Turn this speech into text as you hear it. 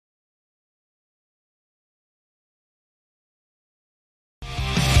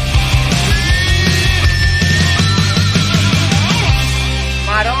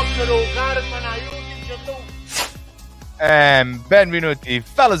And benvenuti,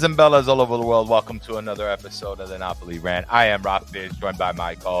 fellas and bellas all over the world. Welcome to another episode of the Napoli Rant. I am Raff, joined by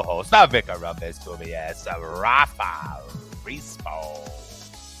my co-host, Vicar Rafa Rispo.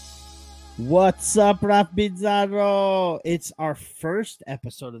 What's up, Raff Bizzarro? It's our first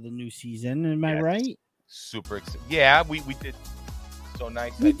episode of the new season. Am I right? Super excited. Yeah, we did so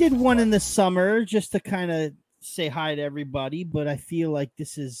nice. We did one in the summer just to kind of say hi to everybody, but I feel like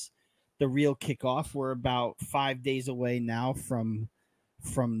this is the real kickoff. We're about 5 days away now from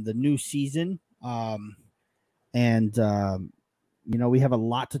the new season. You know, we have a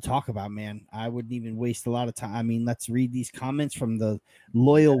lot to talk about, man. I wouldn't even waste a lot of time. I mean, let's read these comments from the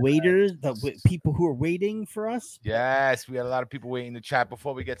loyal waiters, the people who are waiting for us. Yes, we had a lot of people waiting to chat.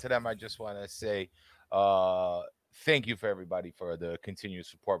 Before we get to them, I just want to say thank you for everybody for the continued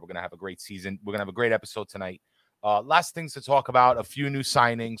support. We're going to have a great season. We're going to have a great episode tonight. Lots of things to talk about, a few new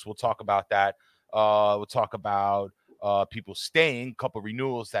signings. We'll talk about that. We'll talk about people staying, a couple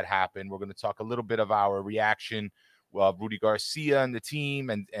renewals that happened. We're going to talk a little bit of our reaction, Rudy Garcia and the team,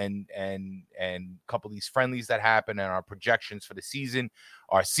 and a couple of these friendlies that happened, and our projections for the season,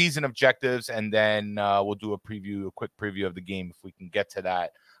 our season objectives, and then we'll do a quick preview of the game if we can get to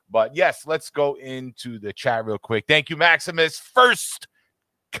that. But yes, let's go into the chat real quick. Thank you, Maximus. First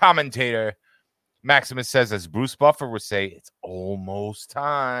commentator. Maximus says, as Bruce Buffer would say, it's almost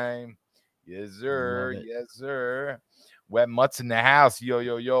time. Yes, sir. Yes, sir. Wet Mutts in the house. Yo.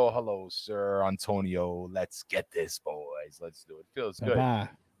 Hello, sir. Antonio. Let's get this, boys. Let's do it. Feels good. Bye-bye.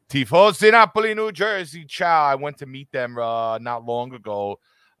 Tifosi Napoli, New Jersey. Ciao. I went to meet them not long ago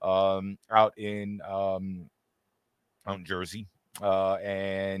out in Jersey.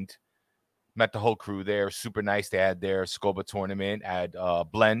 And met the whole crew there. Super nice. They had their Scoba tournament at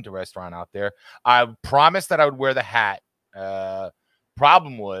Blend, a restaurant out there. I promised that I would wear the hat.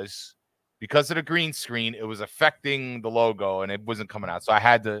 Problem was, because of the green screen, it was affecting the logo and it wasn't coming out. So I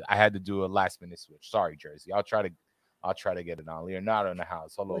had to do a last minute switch. Sorry, Jersey. I'll try to get it on. Leonardo in the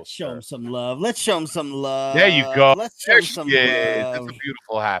house. Hello. Let's show him some love. Let's show him some love. There you go. Let's show him some love. It's a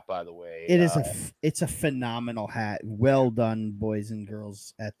beautiful hat, by the way. It's a phenomenal hat. Well done, boys and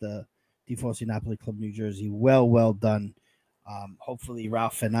girls at the Tifosi Napoli Club, New Jersey. Well done. Hopefully,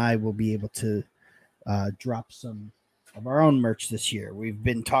 Ralph and I will be able to drop some of our own merch this year. We've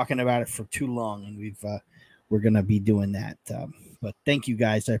been talking about it for too long, and we're gonna be doing that. But thank you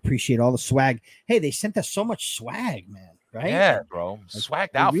guys. I appreciate all the swag. Hey, they sent us so much swag, man. Right? Yeah, bro.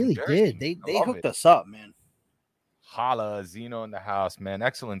 Swagged out. They really did. They hooked us up, man. Holla, Zeno in the house, man.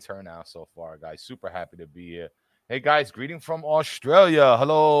 Excellent turnout so far, guys. Super happy to be here. Hey, guys, greeting from Australia.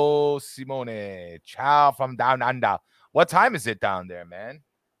 Hello, Simone. Ciao from down under. What time is it down there, man?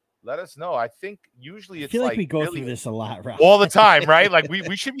 Let us know. I think usually it's I feel like we go through this a lot, Ralph. all the time, right? Like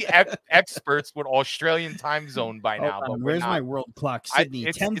we should be experts with Australian time zone by now. But where's my world clock? Sydney,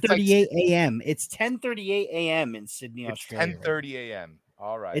 10:38 a.m. It's 10:38 a.m. in Sydney, Australia. 10:30 a.m.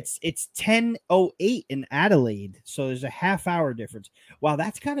 All right. It's 10:08 in Adelaide, so there's a half-hour difference. Wow,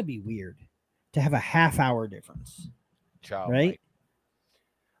 that's got to be weird to have a half-hour difference. Ciao, right? Mike.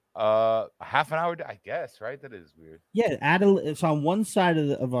 Half an hour, I guess, right? That is weird. Yeah, Adelaide. It's on one side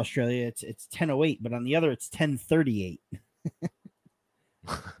of Australia. It's 10:08, but on the other, it's 10:38.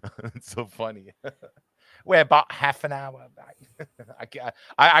 It's so funny. We're about half an hour back.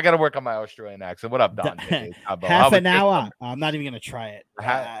 I got to work on my Australian accent. What up, Dante? Half an hour. I'm not even gonna try it.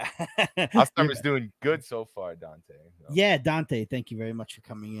 Our summer's doing good so far, Dante. So. Yeah, Dante. Thank you very much for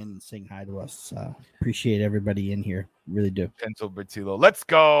coming in and saying hi to us. Appreciate everybody in here. Really do. Gentle Bertillo. Let's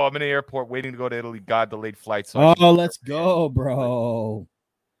go. I'm in the airport waiting to go to Italy. God, delayed flight. So let's go, bro.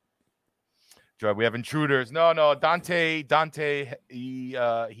 Joy, we have intruders. No, Dante. He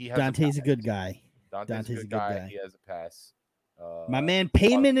has. Dante's a good guy. Dante's a good guy. He has a pass. My man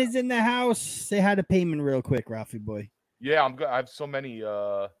Payman is in the house. Say hi to Payman real quick, Ralphie boy. Yeah, I'm good. I have so many.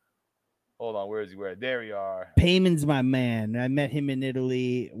 Hold on, where is he? There you are. Payman's my man. I met him in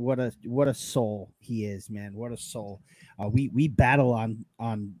Italy. What a soul he is, man. What a soul. We battle on.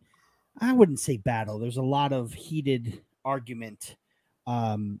 I wouldn't say battle. There's a lot of heated argument.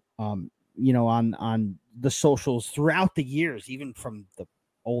 On the socials throughout the years, even from the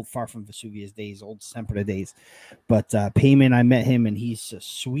old Far From Vesuvius days, old Sempre days. But Payman, I met him, and he's a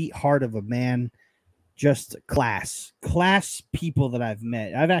sweetheart of a man. Just class people that I've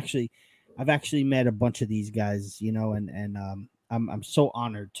met. I've actually met a bunch of these guys, and I'm so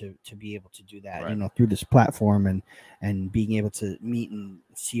honored to be able to do that, right. Through this platform and being able to meet and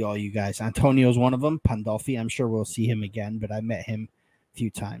see all you guys. Antonio's one of them. Pandolfi, I'm sure we'll see him again, but I met him a few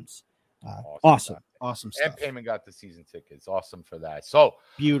times. Awesome stuff. And Payman got the season tickets. Awesome for that. So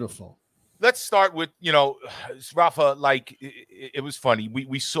beautiful. let's start with, Rafa, like it was funny.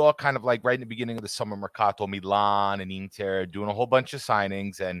 We saw kind of like right in the beginning of the summer mercato, Milan and Inter doing a whole bunch of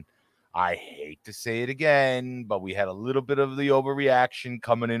signings, and I hate to say it again, but we had a little bit of the overreaction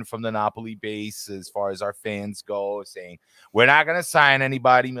coming in from the Napoli base as far as our fans go, saying we're not going to sign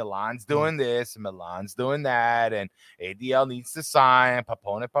anybody. Milan's doing this and Milan's doing that, and ADL needs to sign.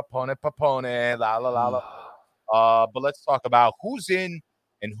 Papone, la la la la. But let's talk about who's in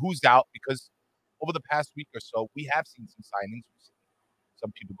and who's out, because over the past week or so, we have seen some signings. We've seen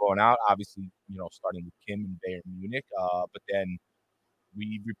some people going out, obviously, starting with Kim and Bayern Munich. But then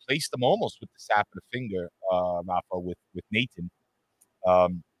we replaced them almost with the sap of the finger, Rafa, with Nathan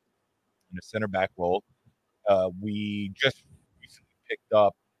in the center back role. We just recently picked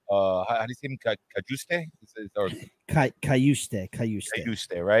up, how do you say him? Cajuste? Or Cayuste.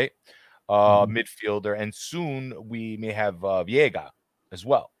 Cajuste, right? Midfielder. And soon we may have Viega as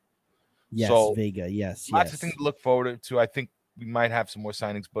well. Yes, so Vega. Yes, lots of things to look forward to. I think we might have some more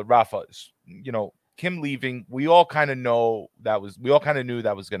signings, but Rafa, Kim leaving, we all kind of knew that was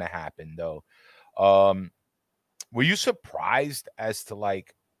going to happen, though. Were you surprised as to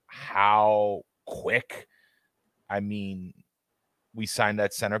like how quick? I mean, we signed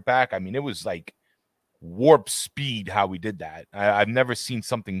that center back. I mean, it was like warp speed how we did that. I've never seen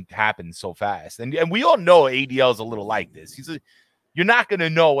something happen so fast, and we all know ADL is a little like this. You're not going to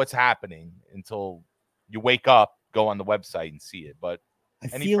know what's happening until you wake up, go on the website and see it. But I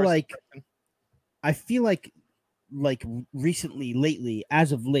feel like lately,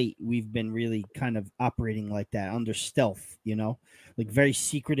 as of late, we've been really kind of operating like that under stealth, like very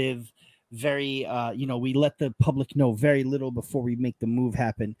secretive, very, we let the public know very little before we make the move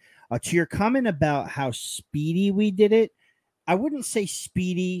happen. To your comment about how speedy we did it, I wouldn't say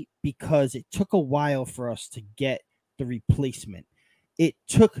speedy because it took a while for us to get the replacement. It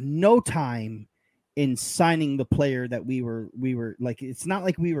took no time in signing the player that we were like, it's not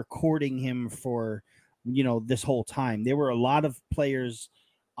like we were courting him for, this whole time. There were a lot of players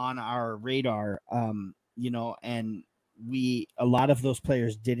on our radar, and a lot of those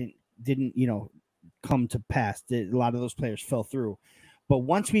players didn't, come to pass. A lot of those players fell through. But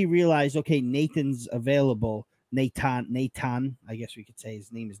once we realized, okay, Nathan's available, Nathan, I guess we could say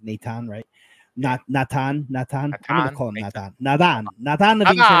his name is Nathan, right? Nathan. I'm gonna call him Nathan. Nathan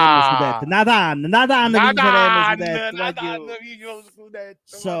vinceremo scudetto. Nathan vinceremo scudetto.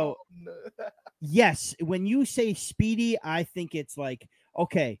 So, yes, when you say speedy, I think it's like,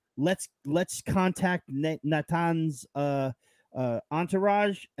 okay, let's contact Nathan's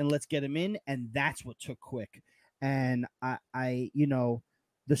entourage and let's get him in, and that's what took quick. And I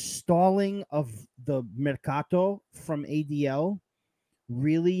the stalling of the mercato from ADL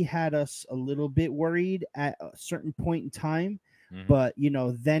really had us a little bit worried at a certain point in time. But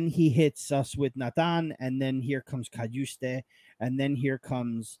then he hits us with Nathan, and then here comes Cajuste, and then here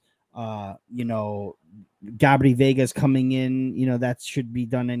comes Gabri Vega's coming in. That should be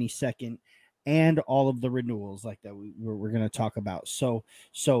done any second, and all of the renewals like that we're going to talk about. So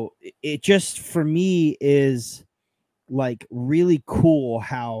it just, for me, is like really cool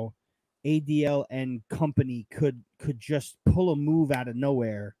how ADL and company could just pull a move out of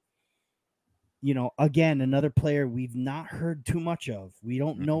nowhere. Again, another player we've not heard too much of. We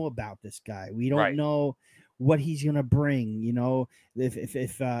don't know about this guy. We don't know what he's gonna bring.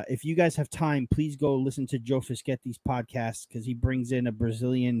 If you guys have time, please go listen to Joe Fischetti's podcast, because he brings in a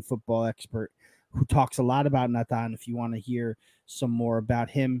Brazilian football expert who talks a lot about Nathan. If you want to hear some more about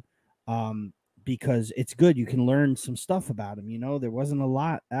him, because it's good. You can learn some stuff about him. There wasn't a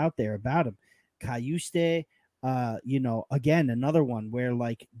lot out there about him. Cayuste, again, another one where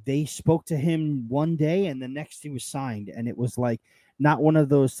like they spoke to him one day and the next he was signed. And it was like not one of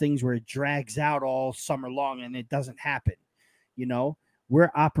those things where it drags out all summer long and it doesn't happen.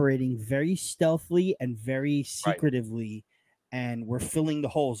 We're operating very stealthily and very secretively, and we're filling the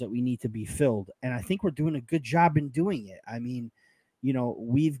holes that we need to be filled. And I think we're doing a good job in doing it. I mean,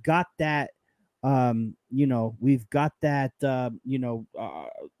 we've got that. We've got that,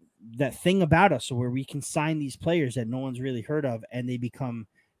 that thing about us where we can sign these players that no one's really heard of and they become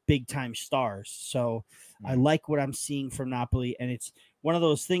big time stars. So I like what I'm seeing from Napoli. And it's one of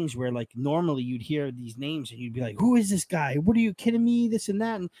those things where like normally you'd hear these names and you'd be like, who is this guy? What are you kidding me? This and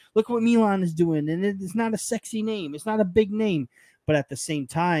that. And look what Milan is doing. And it's not a sexy name. It's not a big name, but at the same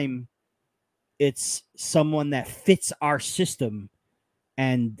time, it's someone that fits our system.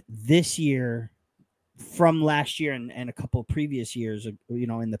 And this year, from last year and a couple of previous years,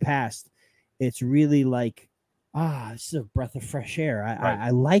 in the past, it's really like, this is a breath of fresh air.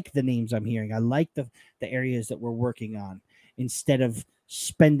 I like the names I'm hearing. I like the areas that we're working on, instead of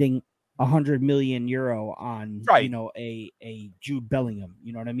spending €100 million on, Right. a Jude Bellingham.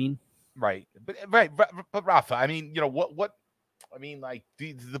 You know what I mean? Right. But Rafa, I mean, what I mean, like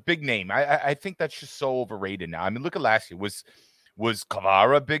the big name. I think that's just so overrated now. I mean, look at last year. Was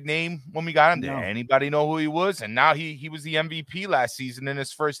Kavara a big name when we got him? Did No. anybody know who he was? And now he was the MVP last season in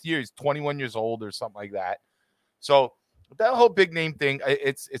his first year. He's 21 years old or something like that. So that whole big name thing,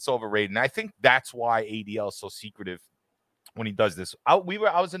 it's overrated. And I think that's why ADL is so secretive when he does this. I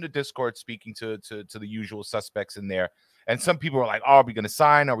was in the Discord speaking to the usual suspects in there, and some people were like, "Oh, are we going to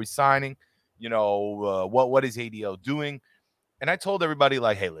sign? Are we signing? What is ADL doing?" And I told everybody,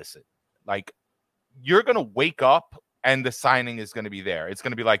 like, "Hey, listen, like, you're going to wake up and the signing is going to be there. It's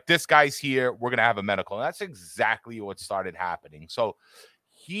going to be like, this guy's here. We're going to have a medical." And that's exactly what started happening. So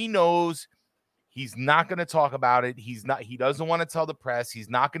he knows he's not going to talk about it. He doesn't want to tell the press. He's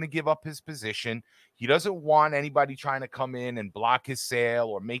not going to give up his position. He doesn't want anybody trying to come in and block his sale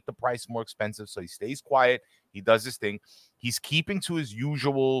or make the price more expensive. So he stays quiet. He does his thing. He's keeping to his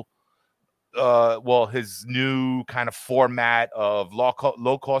usual his new kind of format of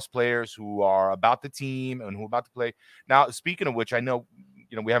low cost players who are about the team and who are about to play. Now, speaking of which, I know,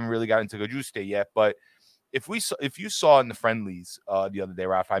 we haven't really gotten to Gajuste yet, but if you saw in the friendlies the other day,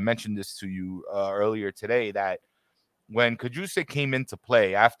 Raff, I mentioned this to you earlier today, that when Cajuste came into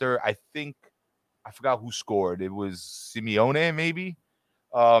play after, I forgot who scored. It was Simeone, maybe.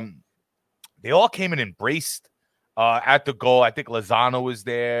 They all came and embraced at the goal. I think Lozano was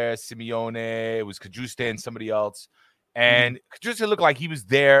there, Simeone, it was Cajuste and somebody else. And Cajuste looked like he was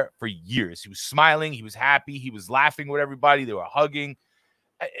there for years. He was smiling. He was happy. He was laughing with everybody. They were hugging.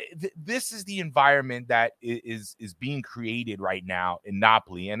 This is the environment that is being created right now in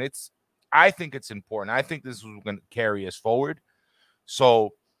Napoli. And I think it's important. I think this is going to carry us forward.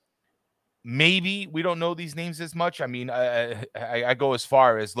 So maybe we don't know these names as much. I mean, I go as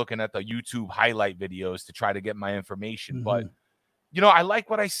far as looking at the YouTube highlight videos to try to get my information. But, I like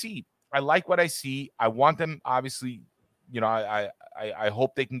what I see. I want them, obviously, I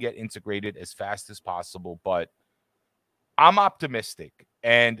hope they can get integrated as fast as possible. But I'm optimistic.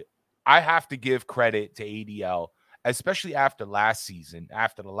 And I have to give credit to ADL, especially after last season,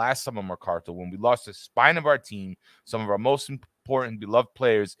 after the last summer Mercato, when we lost the spine of our team, some of our most important, beloved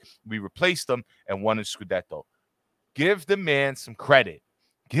players. We replaced them and won a Scudetto. Give the man some credit.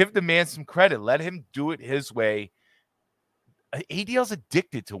 Let him do it his way. ADL's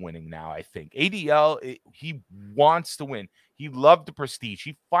addicted to winning now, I think. ADL, he wants to win. He loved the prestige.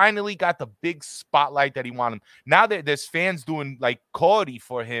 He finally got the big spotlight that he wanted. Now there's fans doing like Cody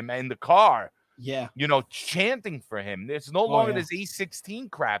for him in the car. Yeah. Chanting for him. There's no longer this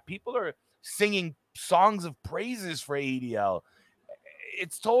A16 crap. People are singing songs of praises for ADL.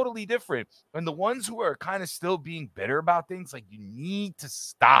 It's totally different. And the ones who are kind of still being bitter about things, like, you need to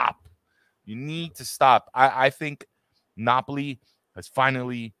stop. I think Napoli has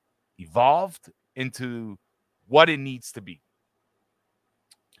finally evolved into what it needs to be.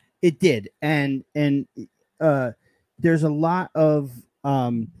 It did. And there's a lot of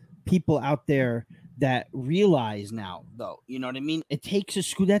people out there that realize now, though, you know what I mean? It takes a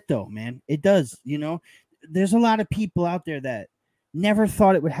Scudetto, man. It does. There's a lot of people out there that never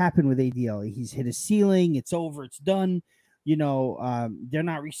thought it would happen with ADL. He's hit a ceiling. It's over. It's done. They're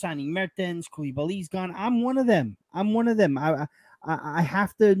not re-signing Mertens. Koulibaly's gone. I'm one of them. I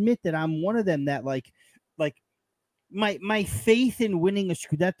have to admit that I'm one of them that like my faith in winning a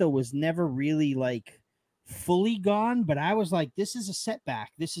Scudetto was never really like fully gone, but I was like, this is a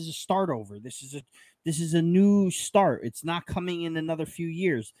setback. This is a start over. This is a new start. It's not coming in another few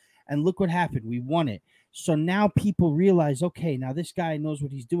years. And look what happened. We won it. So now people realize, okay, now this guy knows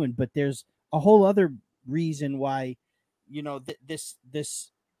what he's doing, but there's a whole other reason why, this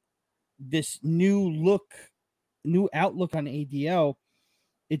new outlook on ADL,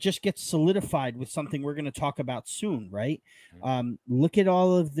 it just gets solidified with something we're going to talk about soon, right? Look at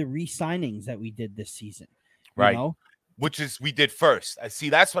all of the re-signings that we did this season, right? Which is we did first. I see.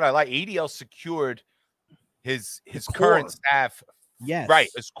 That's what I like. ADL secured his current staff, yes, right?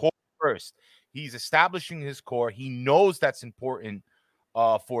 His core first. He's establishing his core. He knows that's important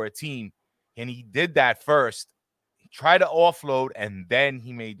for a team, and he did that first. He tried to offload, and then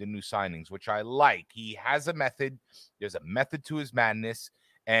he made the new signings, which I like. He has a method. There's a method to his madness,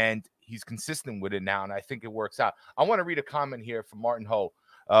 and he's consistent with it now, and I think it works out. I want to read a comment here from Martin Ho.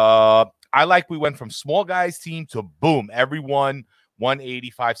 I like we went from small guys team to boom, everyone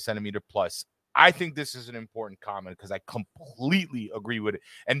 185 centimeter plus. I think this is an important comment because I completely agree with it.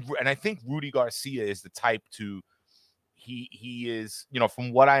 And I think Rudy Garcia is the type to, he is,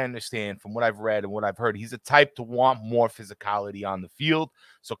 from what I understand, from what I've read and what I've heard, he's a type to want more physicality on the field.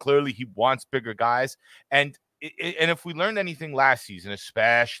 So clearly he wants bigger guys. And if we learned anything last season,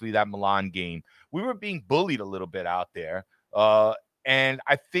 especially that Milan game, we were being bullied a little bit out there. And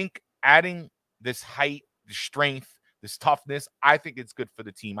I think adding this height, the strength, this toughness, I think it's good for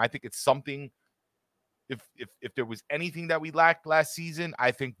the team. I think it's something. If there was anything that we lacked last season,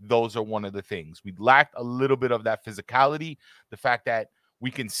 I think those are one of the things. We lacked a little bit of that physicality, the fact that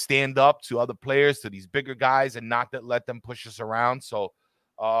we can stand up to other players, to these bigger guys, and not let them push us around. So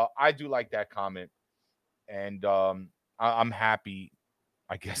I do like that comment. And I'm happy,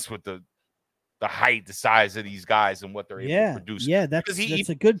 I guess, with the height, the size of these guys and what they're able to produce. Yeah, that's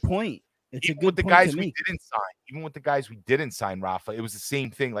a good point. It's a good with the point guys to we make. didn't sign, even with the guys we didn't sign, Rafa, it was the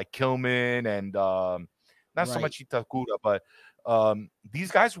same thing, like Kilman and not so much Itakura, but these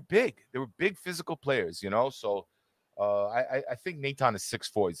guys were big. They were big physical players, So I think Nathan is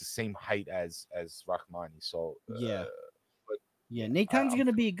 6'4". He's the same height as Rahmani. So Nathan's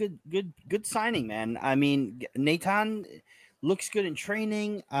gonna be a good signing, man. I mean, Nathan looks good in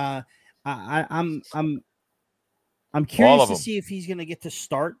training. I'm curious to see if he's gonna get to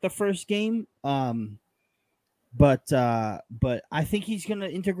start the first game. But I think he's gonna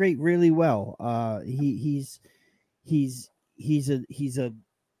integrate really well. He's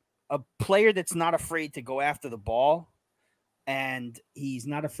a player that's not afraid to go after the ball, and he's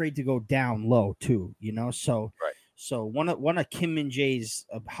not afraid to go down low too. So right. So one of Kim Min Jae's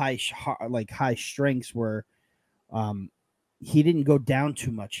high strengths were, he didn't go down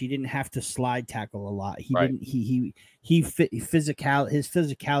too much. He didn't have to slide tackle a lot. He didn't. His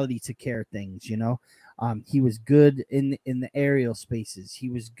physicality took care of things. He was good in the aerial spaces. He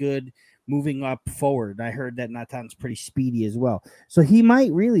was good moving up forward. I heard that Natan's pretty speedy as well. So he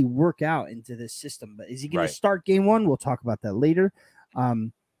might really work out into this system. But is he going to start game one? We'll talk about that later.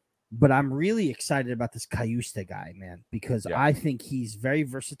 But I'm really excited about this Cayusta guy, man, because I think he's very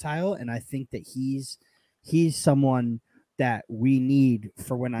versatile, and I think that he's someone that we need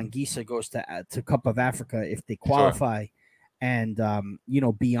for when Anguissa goes to Cup of Africa if they qualify, and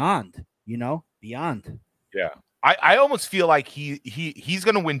beyond. Yeah, I almost feel like he's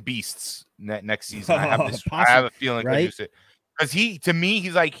gonna win Beasts next season. I have a feeling, right? Because to me,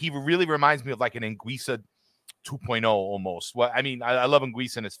 he really reminds me of like an Anguissa 2.0 almost. Well, I mean, I love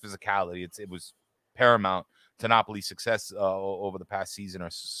Anguissa and his physicality. It was paramount to Napoli's success over the past season or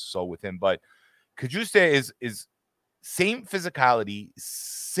so with him. But Cajuste is same physicality,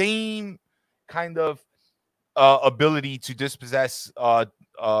 same kind of ability to dispossess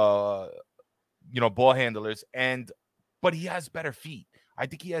ball handlers, but he has better feet. I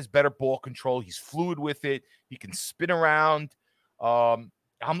think he has better ball control. He's fluid with it. He can spin around.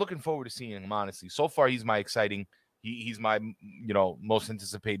 I'm looking forward to seeing him, honestly. So far, he's my exciting. He's my most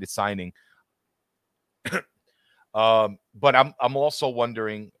anticipated signing. But I'm also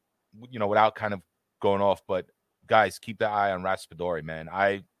wondering, without kind of going off, but guys, keep the eye on Raspadori, man.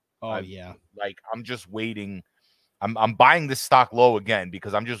 I'm just waiting. I'm buying this stock low again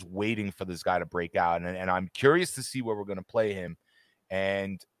because I'm just waiting for this guy to break out, and I'm curious to see where we're going to play him,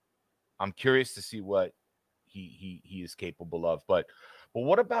 and I'm curious to see what he is capable of. But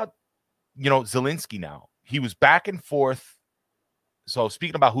what about Zielinski now? He was back and forth. So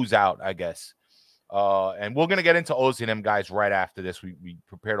speaking about who's out, I guess, and we're gonna get into Ozzy and them guys right after this. We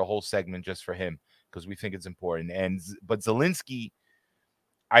prepared a whole segment just for him because we think it's important. But Zielinski,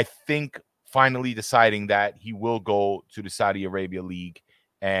 I think, finally deciding that he will go to the Saudi Arabia League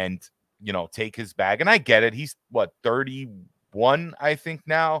and take his bag. And I get it. He's 31, I think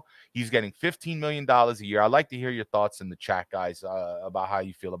now. He's getting $15 million a year. I'd like to hear your thoughts in the chat, guys, about how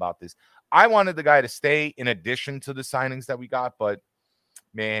you feel about this. I wanted the guy to stay in addition to the signings that we got, but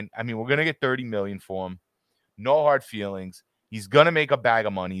man, I mean, we're going to get $30 million for him. No hard feelings. He's going to make a bag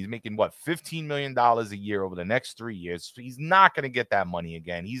of money. He's making, $15 million a year over the next 3 years. So he's not going to get that money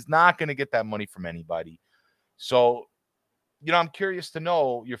again. He's not going to get that money from anybody. So, I'm curious to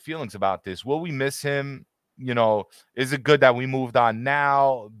know your feelings about this. Will we miss him? Is it good that we moved on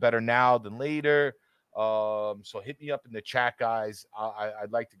now? Better now than later? So hit me up in the chat, guys.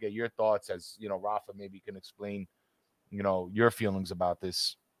 I'd like to get your thoughts as, Rafa maybe can explain, your feelings about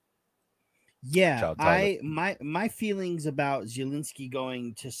this. Yeah, my feelings about Zielinski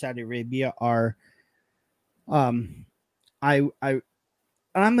going to Saudi Arabia are, I'm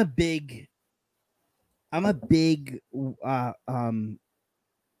a big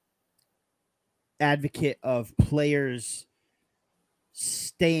advocate of players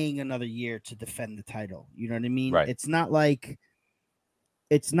staying another year to defend the title. You know what I mean? Right. It's not like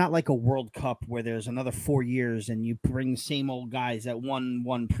it's not like a World Cup where there's another 4 years and you bring the same old guys that won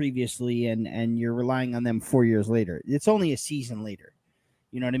one previously and you're relying on them 4 years later. It's only a season later.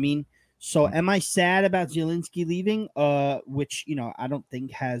 You know what I mean? So am I sad about Zielinski leaving? Which, I don't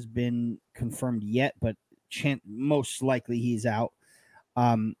think has been confirmed yet, but most likely he's out.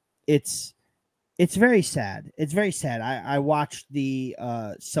 It's very sad. It's very sad. I watched the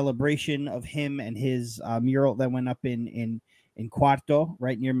celebration of him and his mural that went up in Quarto,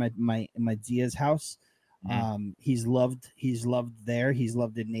 right near my Zia's house. He's loved there. He's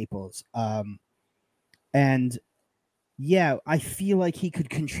loved in Naples. And yeah, I feel like he could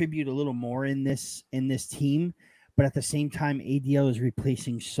contribute a little more in this team, but at the same time, ADL is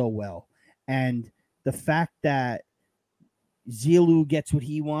replacing so well. And the fact that Zilu gets what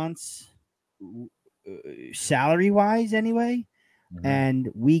he wants, salary wise anyway, and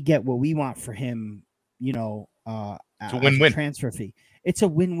we get what we want for him, it's a win-win transfer fee. It's a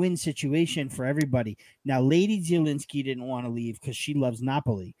win-win situation for everybody. Now, Lady Zielinski didn't want to leave because she loves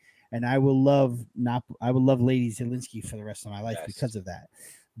Napoli, and I will love Lady Zielinski for the rest of my life because of that.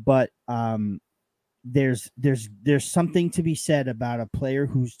 But there's something to be said about a player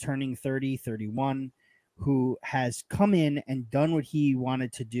who's turning 30, 31, who has come in and done what he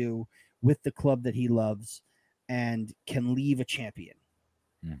wanted to do with the club that he loves and can leave a champion.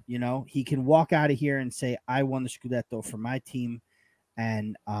 He can walk out of here and say, I won the Scudetto for my team.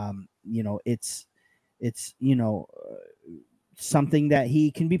 And, it's something that he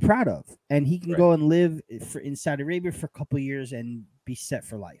can be proud of, and he can go and live in Saudi Arabia for a couple of years and be set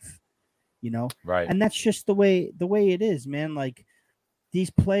for life, Right. And that's just the way it is, man. Like these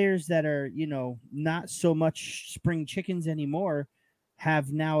players that are, not so much spring chickens anymore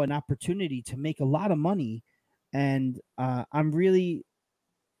have now an opportunity to make a lot of money. And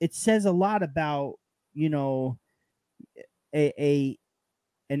it says a lot about,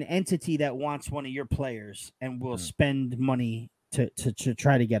 an entity that wants one of your players and will spend money to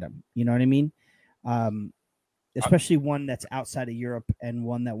try to get him. You know what I mean? Especially one that's outside of Europe and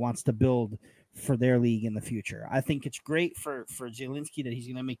one that wants to build for their league in the future. I think it's great for Zielinski that he's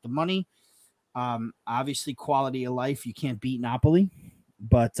going to make the money. Obviously, quality of life, you can't beat Napoli,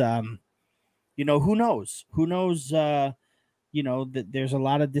 but who knows? Who knows? That there's a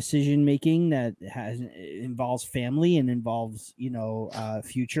lot of decision making that involves family and involves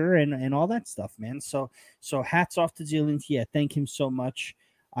future and all that stuff, man. So hats off to Zielinski. I thank him so much.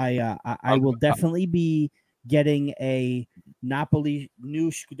 I will definitely be getting a Napoli new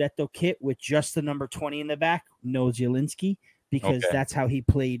Scudetto kit with just the number 20 in the back, no Zielinski, because that's how he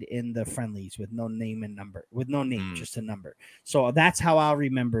played in the friendlies with no name and number, with no name, just a number. So that's how I'll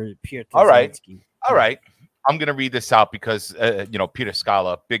remember Pietro Zielinski. All right. I'm going to read this out because, Peter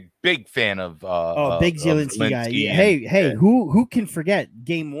Scala, big fan of big Zielinski guy. Hey, who can forget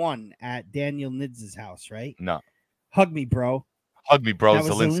game 1 at Daniel Nidz's house, right? No. Hug me, bro. Hug me, bro.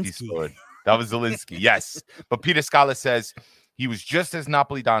 Zielinski scored. That was Zielinski, yes. But Peter Scala says, he was just as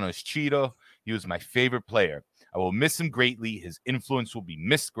Napolitano as Cheetah. He was my favorite player. I will miss him greatly. His influence will be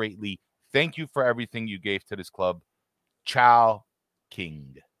missed greatly. Thank you for everything you gave to this club. Ciao,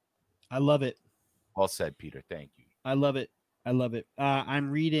 King. I love it. Well said, Peter. Thank you. I love it. I'm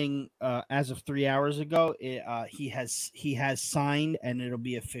reading as of 3 hours ago. He has signed, and it'll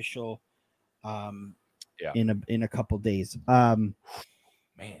be official. In a couple days. Man,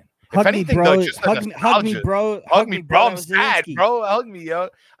 hug me, bro. Hug me, bro. Hug me, bro. I'm sad, bro. Hug me, yo.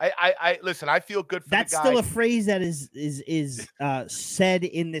 I listen. I feel good for that's the guy. Still a phrase that is said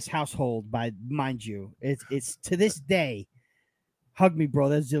in this household by, mind you. It's to this day. Hug me, bro.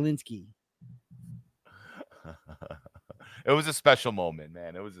 That's Zielinski. It was a special moment,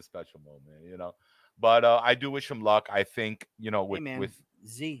 man. It was a special moment, But I do wish him luck. I think, with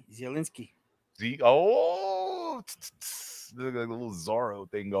Zielinski. There's a little Zorro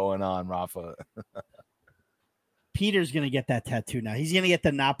thing going on, Rafa. Peter's gonna get that tattoo now. He's gonna get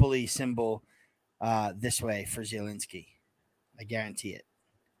the Napoli symbol this way for Zielinski. I guarantee it.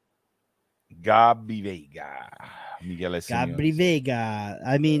 Gabri Vega.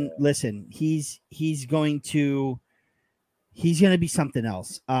 I mean, listen, he's going to be something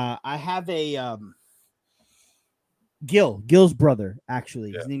else. I have a Gil's brother,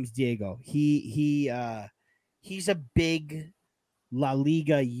 actually. His name's Diego. He's a big La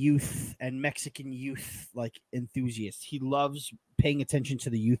Liga youth and Mexican youth enthusiast. He loves paying attention to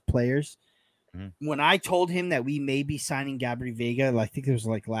the youth players. When I told him that we may be signing Gabri Vega, I think it was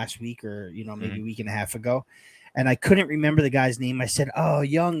last week or maybe a week and a half ago, and I couldn't remember the guy's name. I said, "Oh,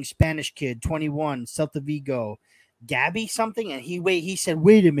 young Spanish kid, 21, Celta Vigo, Gabby something." And he said,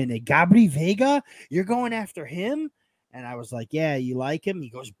 "Wait a minute, Gabri Vega? You're going after him?" And I was like, yeah, you like him? He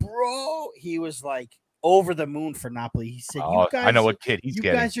goes, bro. He was like over the moon for Napoli. He said, Oh, I know what kid he's you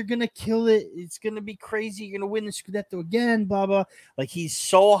getting. guys are gonna kill it. It's gonna be crazy. You're gonna win the Scudetto again, blah blah. Like he's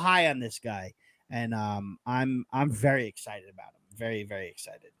so high on this guy, and I'm very excited about him. Very very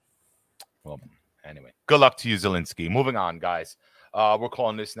excited. Well, anyway, good luck to you, Zelensky. Moving on, guys. We're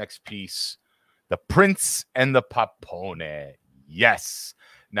calling this next piece "The Prince and the Papone." Yes.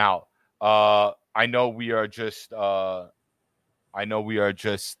 Now, I know we are just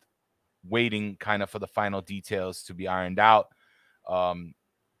waiting kind of for the final details to be ironed out.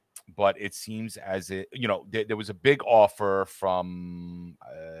 But it seems as there was a big offer from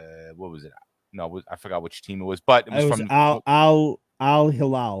what was it? No, I forgot which team it was, but it was from Al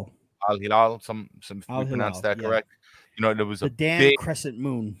Hilal. Al Hilal. Some if Al we pronounced Hilal, that yeah. correct. There was The damn crescent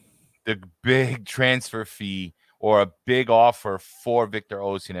moon. the big transfer fee or a big offer for Victor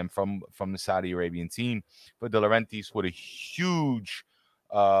Osimhen from the Saudi Arabian team for De Laurentiis with a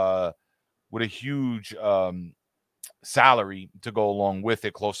huge salary to go along with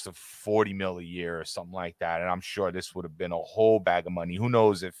it, close to 40 mil a year or something like that. And I'm sure this would have been a whole bag of money. Who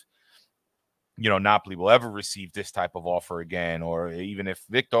knows if Napoli will ever receive this type of offer again, or even if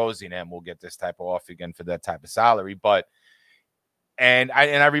Victor Osimhen will get this type of offer again for that type of salary. But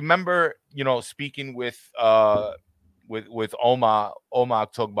I remember speaking with Oma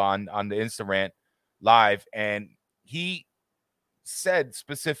Tugban on the Insta Rant live, and he said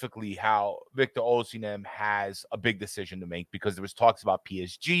specifically how Victor Osimhen has a big decision to make because there was talks about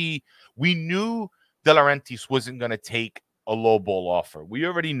PSG. We knew De Laurentiis wasn't going to take a low ball offer. We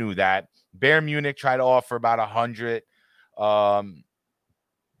already knew that. Bayern Munich tried to offer about 100,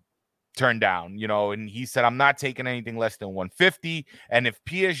 turned down, and he said, I'm not taking anything less than 150. And if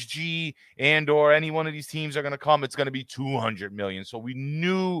PSG and or any one of these teams are going to come, it's going to be 200 million. So we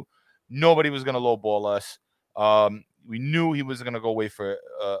knew nobody was going to lowball us. We knew he was going to go away for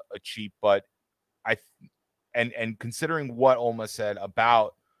a cheap, but and considering what Oma said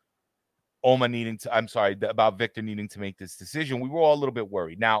about about Victor needing to make this decision, we were all a little bit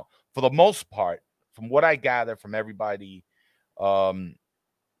worried. Now, for the most part, from what I gather from everybody,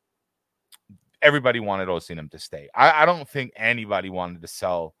 everybody wanted Osimhen to stay. I don't think anybody wanted to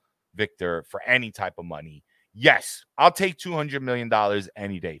sell Victor for any type of money. Yes, I'll take $200 million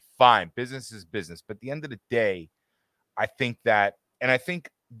any day. Fine. Business is business. But at the end of the day, I think De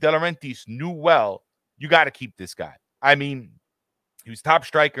Laurentiis knew well, you got to keep this guy. I mean, he was top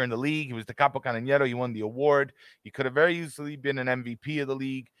striker in the league. He was the Capo Canoniero. He won the award. He could have very easily been an MVP of the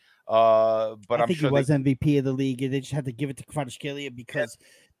league. But I think he was MVP of the league. They just had to give it to Kvaratskhelia because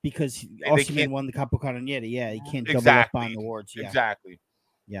Osimhen won the Capo Canoniere. Yeah, he can't double up on awards. Yeah. Exactly.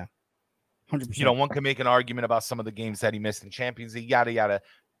 Yeah. 100%. One can make an argument about some of the games that he missed in Champions League, yada, yada.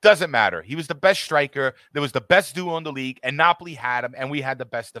 Doesn't matter. He was the best striker. There was the best duo in the league, and Napoli had him, and we had the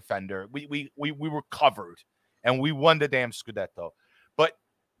best defender. We were covered, and we won the damn Scudetto. But,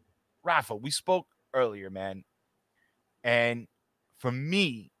 Rafa, we spoke earlier, man, and for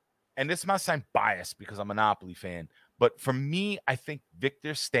me, and this might sound biased because I'm a Napoli fan, but for me, I think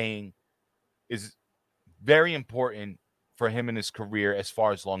Victor staying is very important for him in his career as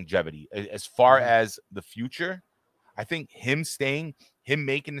far as longevity. As far as the future, I think him staying, him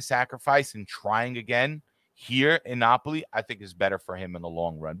making the sacrifice and trying again here in Napoli, I think is better for him in the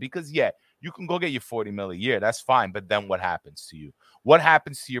long run. Because, yeah, you can go get your 40 mil a year. That's fine. But then what happens to you? What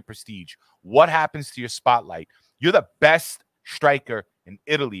happens to your prestige? What happens to your spotlight? You're the best striker in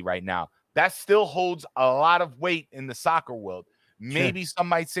Italy right now. That still holds a lot of weight in the soccer world. Maybe some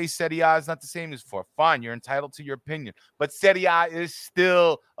might say Serie A is not the same as before. Fine, you're entitled to your opinion. But Serie A is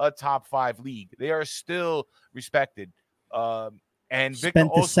still a top 5 league. They are still respected. And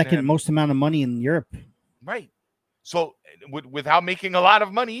spent the second most amount of money in Europe. Right. So without making a lot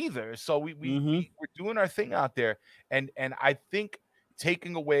of money either. So we're doing our thing out there. And I think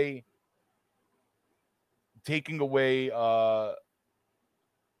taking away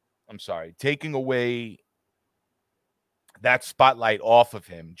that spotlight off of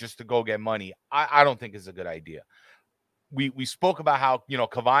him just to go get money, I don't think is a good idea. We spoke about how,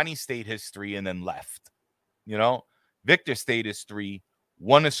 Cavani stayed his 3 and then left. Victor stayed his 3,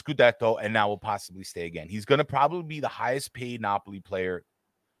 won a Scudetto, and now will possibly stay again. He's going to probably be the highest paid Napoli player,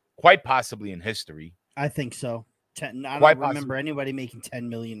 quite possibly in history. I think so. I don't remember anybody making 10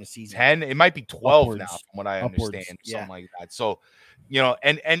 million a season. 10, it might be 12 now, from what I understand, something like that. So,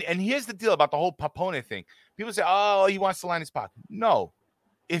 and here's the deal about the whole Papone thing. People say, "Oh, he wants to line his pocket." No,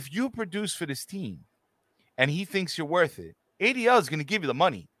 if you produce for this team, and he thinks you're worth it, ADL is going to give you the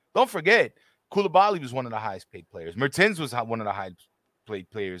money. Don't forget, Koulibaly was one of the highest paid players. Mertens was one of the highest paid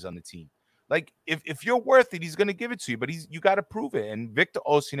players on the team. Like if you're worth it, he's going to give it to you, but you got to prove it. And Victor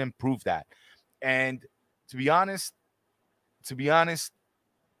Osimhen proved that. And to be honest,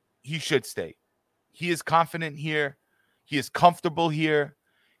 he should stay. He is confident here. He is comfortable here.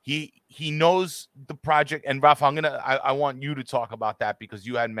 He knows the project. And Rafa, I want you to talk about that because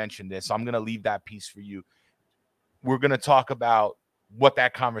you had mentioned this. So I'm gonna leave that piece for you. We're gonna talk about what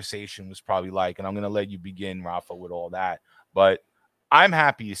that conversation was probably like, and I'm gonna let you begin, Rafa, with all that. But I'm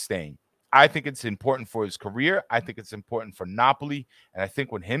happy he's staying. I think it's important for his career. I think it's important for Napoli. And I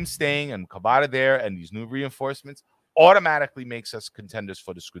think with him staying and Kabata there and these new reinforcements automatically makes us contenders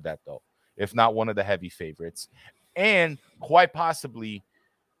for the Scudetto, if not one of the heavy favorites. And quite possibly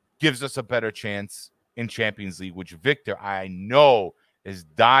gives us a better chance in Champions League, which Victor, I know, is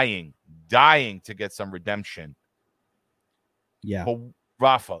dying to get some redemption. Yeah. But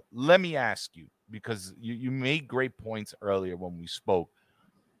Rafa, let me ask you, because you made great points earlier when we spoke.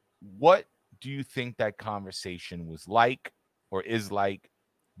 What do you think that conversation was like or is like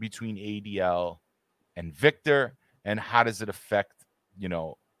between ADL and Victor, and how does it affect,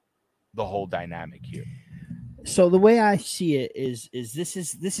 the whole dynamic here? So the way I see it is this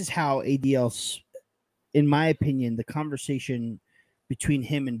is how ADL, in my opinion, the conversation between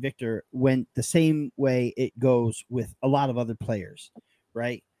him and Victor went the same way it goes with a lot of other players,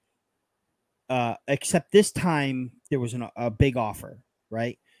 right? Except this time there was a big offer,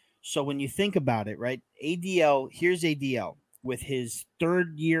 right? So when you think about it, right, here's ADL with his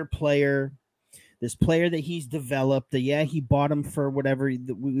third year player, this player that he's developed. He bought him for whatever.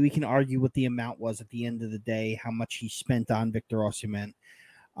 We can argue what the amount was at the end of the day, how much he spent on Victor Osimhen.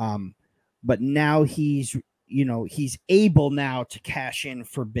 But now he's able now to cash in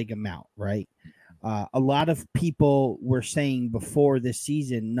for big amount, right? A lot of people were saying before this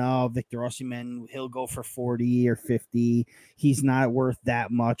season, no, Victor Osimhen, he'll go for 40 or 50. He's not worth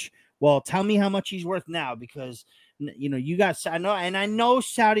that much. Well, tell me how much he's worth now, because I know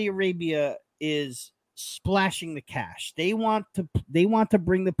Saudi Arabia is splashing the cash. They want to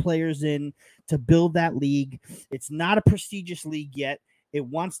bring the players in to build that league. It's not a prestigious league yet. It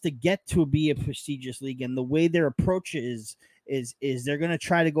wants to get to be a prestigious league, and the way their approach is they're going to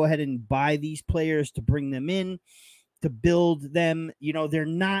try to go ahead and buy these players to bring them in, to build them. They're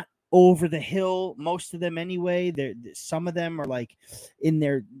not over the hill, most of them anyway. Some of them are like in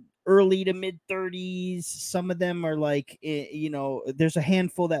their early to mid 30s. Some of them are like, there's a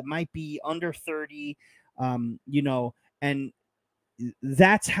handful that might be under 30, and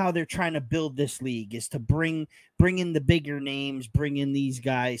that's how they're trying to build this league, is to bring in the bigger names, bring in these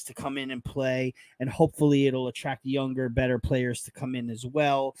guys to come in and play, and hopefully it'll attract younger, better players to come in as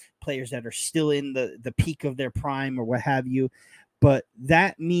well, players that are still in the peak of their prime or what have you. But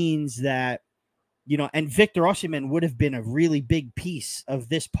that means that, and Victor Osimhen would have been a really big piece of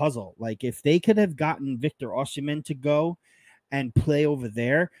this puzzle. Like, if they could have gotten Victor Osimhen to go and play over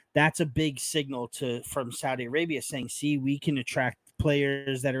there, that's a big signal from Saudi Arabia saying, see, we can attract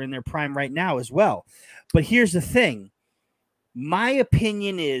players that are in their prime right now as well. But here's the thing. My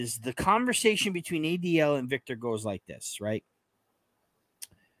opinion is the conversation between ADL and Victor goes like this, right?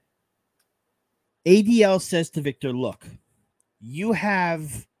 ADL says to Victor, look, you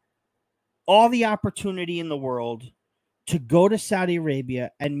have all the opportunity in the world to go to Saudi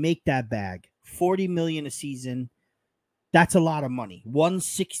Arabia and make that bag. 40 million a season. That's a lot of money.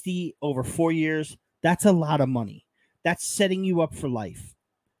 160 over 4 years. That's a lot of money. That's setting you up for life,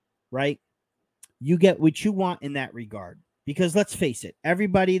 right? You get what you want in that regard. Because let's face it,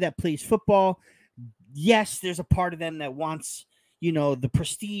 everybody that plays football, yes, there's a part of them that wants, the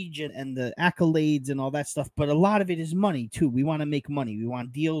prestige and the accolades and all that stuff. But a lot of it is money too. We want to make money. We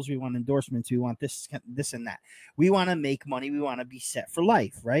want deals. We want endorsements. We want this and that. We want to make money. We want to be set for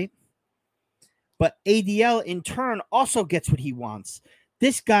life, right? But ADL in turn also gets what he wants.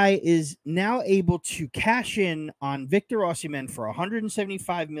 This guy is now able to cash in on Victor Osimhen for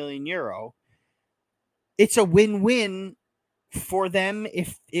 175 million euro. It's a win-win for them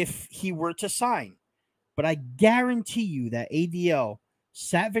if he were to sign. But I guarantee you that ADL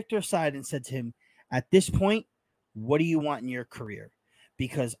sat Victor aside and said to him, at this point, what do you want in your career?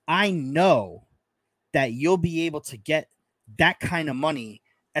 Because I know that you'll be able to get that kind of money,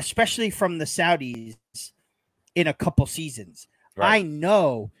 especially from the Saudis, in a couple seasons. Right. I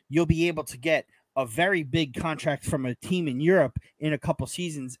know you'll be able to get a very big contract from a team in Europe in a couple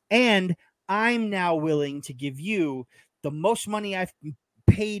seasons. And I'm now willing to give you the most money I've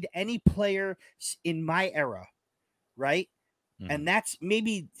paid any player in my era, right? Mm-hmm. And that's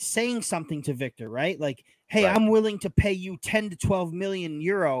maybe saying something to Victor, right? Like, hey, right, I'm willing to pay you 10 to 12 million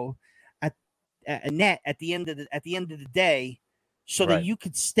euro at net at the end of the day, so that Right. you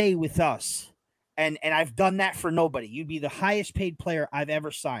could stay with us. And I've done that for nobody. You'd be the highest paid player I've ever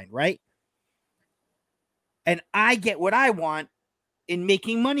signed, right? And I get what I want in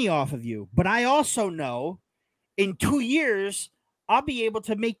making money off of you. But I also know in 2 years, I'll be able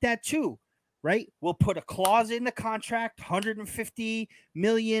to make that too, right? We'll put a clause in the contract, 150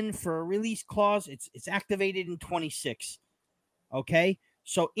 million for a release clause. It's activated in 26. Okay?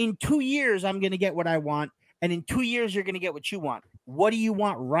 So in 2 years, I'm going to get what I want. And in 2 years, you're going to get what you want. What do you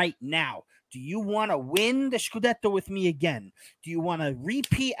want right now? Do you want to win the Scudetto with me again? Do you want to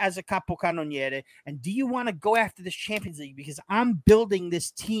repeat as a capocannoniere? And do you want to go after this Champions League? Because I'm building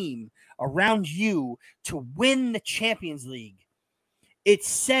this team around you to win the Champions League. It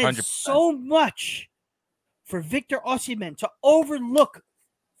says 100%. so much for Victor Osimhen to overlook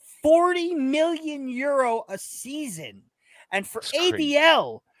 40 million euro a season, and for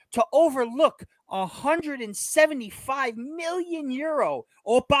ADL to overlook 175 million euro.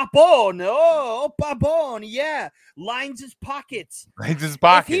 Oh, Papone, yeah, lines his pockets.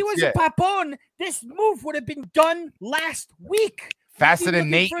 If he was a Papone, this move would have been done last week. Faster than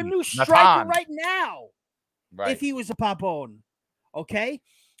Nate for a new striker right now. Right. If he was a Papone, okay,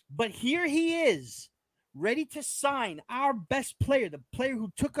 but here he is, ready to sign our best player, the player who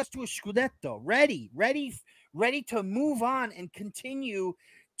took us to a Scudetto, ready to move on and continue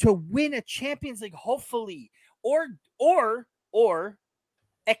to win a Champions League, hopefully, or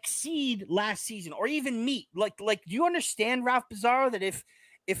exceed last season, or even meet. Like, do you understand, Raff Bizarro, that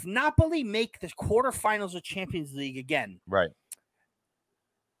if Napoli make the quarterfinals of Champions League again, right,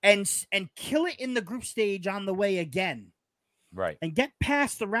 and kill it in the group stage on the way again, right, and get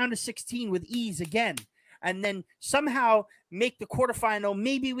past the round of 16 with ease again, and then somehow make the quarterfinal.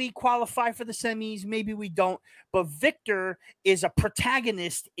 Maybe we qualify for the semis, maybe we don't. But Victor is a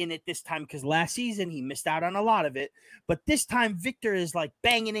protagonist in it this time, because last season he missed out on a lot of it. But this time Victor is like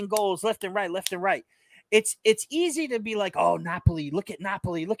banging in goals left and right, left and right. It's easy to be like, oh, Napoli, look at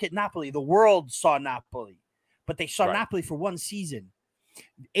Napoli, look at Napoli. The world saw Napoli, but they saw Napoli for one season.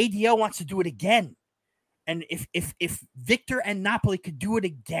 ADL wants to do it again. And if Victor and Napoli could do it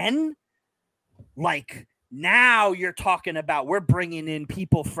again, like, now you're talking about, we're bringing in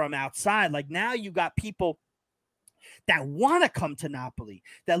people from outside. Like, now you got people that want to come to Napoli,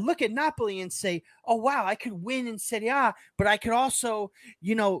 that look at Napoli and say, oh, wow, I could win in Serie A, but I could also,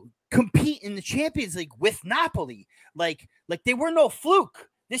 compete in the Champions League with Napoli. Like they were no fluke.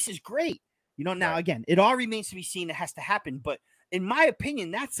 This is great. Now, again, it all remains to be seen. It has to happen. But in my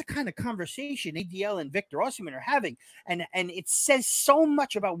opinion, that's the kind of conversation ADL and Victor Osimhen are having. And it says so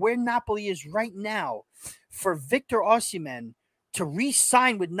much about where Napoli is right now for Victor Osimhen to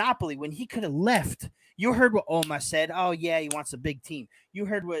re-sign with Napoli when he could have left. You heard what Oma said. Oh, yeah, he wants a big team. You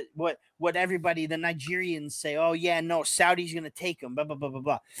heard what everybody, the Nigerians, say. Oh, yeah, no, Saudi's going to take him, blah, blah, blah, blah,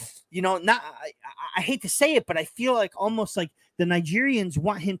 blah. I hate to say it, but I feel like almost like the Nigerians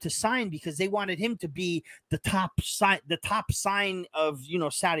want him to sign because they wanted him to be the top sign of,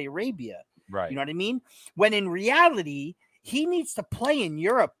 Saudi Arabia. Right. You know what I mean? When in reality, he needs to play in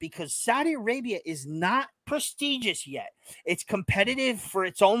Europe because Saudi Arabia is not prestigious yet. It's competitive for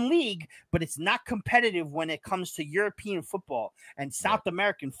its own league, but it's not competitive when it comes to European football and South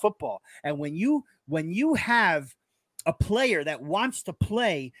American football. And when you have a player that wants to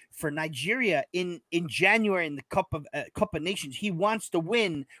play for Nigeria in January in the Cup of Nations, he wants to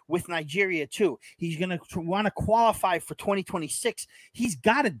win with Nigeria too. He's going to want to qualify for 2026. He's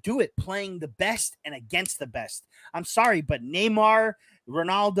got to do it playing the best and against the best. I'm sorry, but Neymar,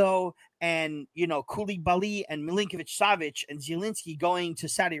 Ronaldo, and Koulibaly and Milinkovic-Savic and Zielinski going to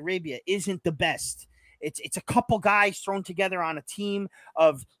Saudi Arabia isn't the best. It's a couple guys thrown together on a team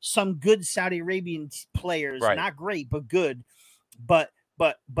of some good Saudi Arabian players, not great, but good. But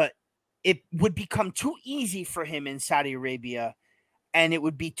it would become too easy for him in Saudi Arabia, and it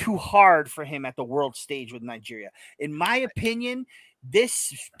would be too hard for him at the world stage with Nigeria. In my opinion, this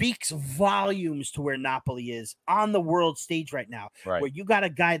speaks volumes to where Napoli is on the world stage right now, where you got a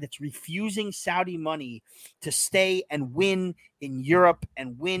guy that's refusing Saudi money to stay and win in Europe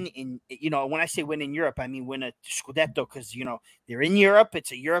and win in, when I say win in Europe, I mean win a Scudetto, because, they're in Europe.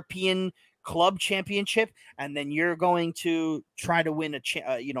 It's a European club championship, and then you're going to try to win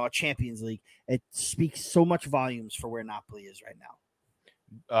a Champions League. It speaks so much volumes for where Napoli is right now.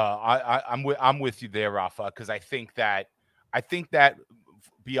 I'm with you there, Rafa, because I think that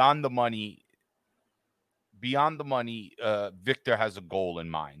beyond the money, Victor has a goal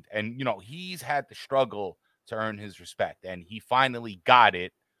in mind. And, he's had to struggle to earn his respect, and he finally got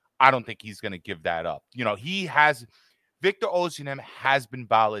it. I don't think he's going to give that up. Victor Osimhen has been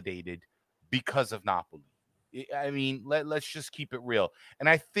validated because of Napoli. I mean, let's just keep it real. And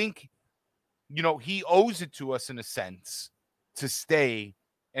I think, he owes it to us in a sense to stay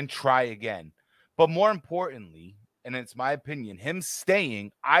and try again. But more importantly, and it's my opinion, him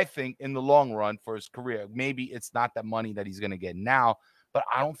staying, I think, in the long run for his career, maybe it's not that money that he's going to get now, but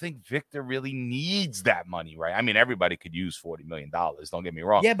I don't think Victor really needs that money, right? I mean, everybody could use $40 million. Don't get me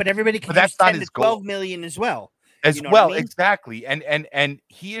wrong. Yeah, but everybody could But use that's not 10 his to 12 goal million as well. as You know well. what I mean? Exactly. And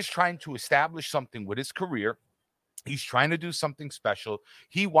he is trying to establish something with his career. He's trying to do something special.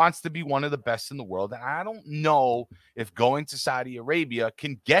 He wants to be one of the best in the world. And I don't know if going to Saudi Arabia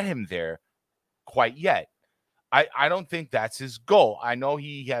can get him there quite yet. I don't think that's his goal. I know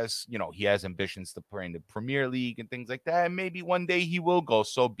he has ambitions to play in the Premier League and things like that. And maybe one day he will go,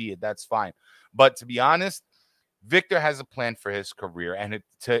 so be it. That's fine. But to be honest, Victor has a plan for his career, and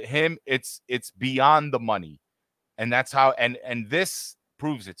to him, it's beyond the money. And that's how, and this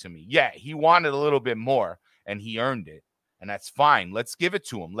proves it to me. Yeah, he wanted a little bit more and he earned it. And that's fine. Let's give it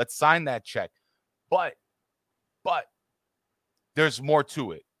to him. Let's sign that check. But there's more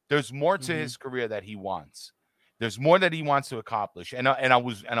to it. There's more to his career that he wants. There's more that he wants to accomplish. And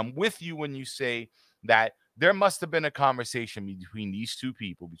I'm with you when you say that there must have been a conversation between these two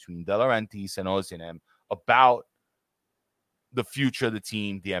people, between De Laurentiis and Ozinem, about the future of the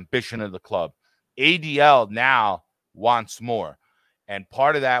team, the ambition of the club. ADL now wants more. And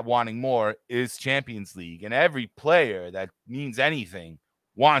part of that wanting more is Champions League. And every player that means anything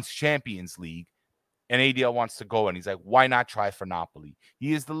wants Champions League. And ADL wants to go. And he's like, why not try for Napoli?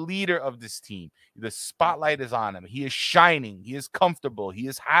 He is the leader of this team. The spotlight is on him. He is shining. He is comfortable. He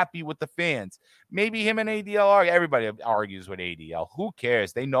is happy with the fans. Maybe him and ADL argue. Everybody argues with ADL. Who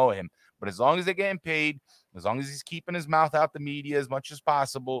cares? They know him. But as long as they're getting paid, as long as he's keeping his mouth out the media as much as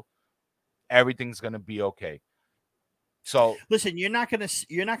possible, everything's going to be okay. So listen, you're not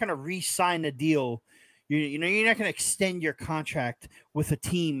gonna re-sign a deal. You're not gonna extend your contract with a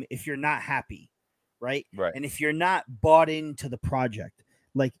team if you're not happy, right? Right. And if you're not bought into the project,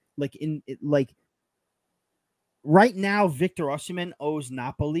 like right now, Victor Osimhen owes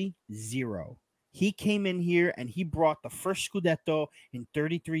Napoli zero. He came in here and he brought the first Scudetto in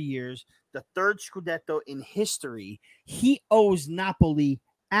 33 years, the third Scudetto in history. He owes Napoli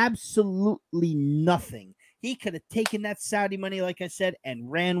absolutely nothing. He could have taken that Saudi money, like I said,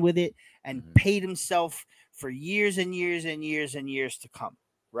 and ran with it and paid himself for years and years and years and years to come,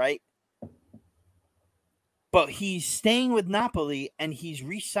 right? But he's staying with Napoli and he's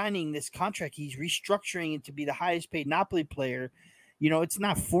re-signing this contract. He's restructuring it to be the highest paid Napoli player. It's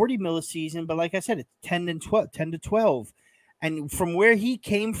not 40 mil a season, but like I said, it's 10 to 12. And from where he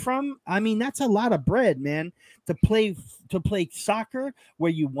came from, I mean, that's a lot of bread, man. To play soccer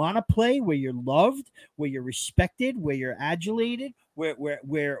where you want to play, where you're loved, where you're respected, where you're adulated,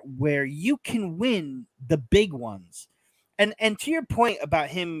 where you can win the big ones. And to your point about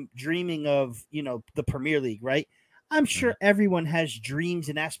him dreaming of, the Premier League, right? I'm sure everyone has dreams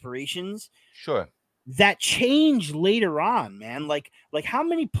and aspirations. Sure. That change later on, man. Like how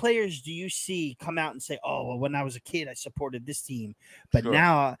many players do you see come out and say, "Oh, well, when I was a kid, I supported this team, but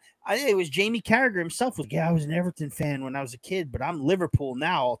now it was Jamie Carragher himself was, yeah, I was an Everton fan when I was a kid, but I'm Liverpool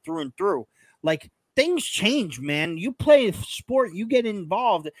now through and through." Like things change, man. You play sport, you get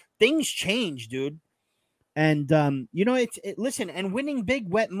involved, things change, dude. And listen, and winning big,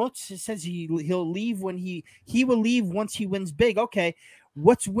 Wet Mutz says he'll leave when he will leave once he wins big. Okay,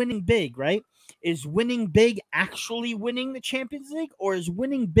 what's winning big, right? Is winning big actually winning the Champions League, or is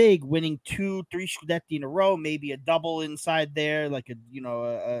winning big winning 2-3 Scudetti in a row, maybe a double inside there, like a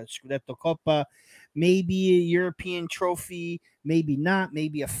Scudetto Coppa, maybe a European trophy, maybe not,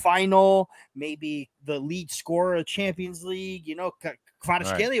 maybe a final, maybe the lead scorer of Champions League.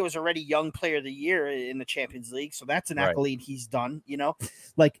 Kvaratskhelia was already Young Player of the Year in the Champions League, so that's an accolade he's done.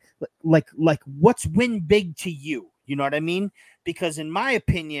 Like what's win big to you? You know what I mean? Because in my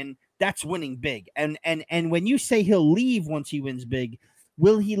opinion, that's winning big. And when you say he'll leave once he wins big,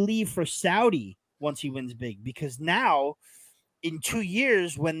 will he leave for Saudi once he wins big? Because now, in 2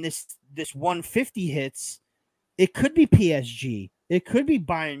 years, when this 150 hits, it could be PSG. It could be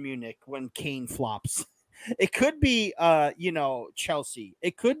Bayern Munich when Kane flops. It could be, Chelsea.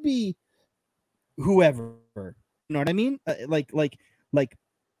 It could be whoever. You know what I mean? Like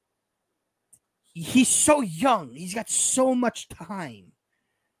he's so young. He's got so much time.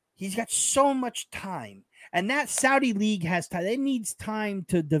 And that Saudi league has time. It needs time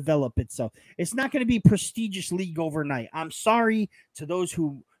to develop itself. It's not going to be a prestigious league overnight. I'm sorry to those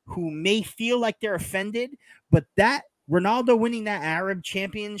who may feel like they're offended, but that Ronaldo winning that Arab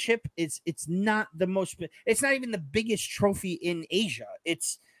championship, it's not the most, it's not even the biggest trophy in Asia.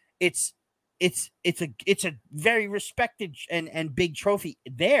 It's it's a very respected and big trophy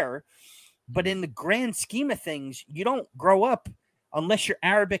there. But in the grand scheme of things, you don't grow up unless you're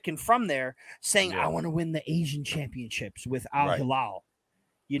Arabic and from there saying, I want to win the Asian championships with Al Hilal.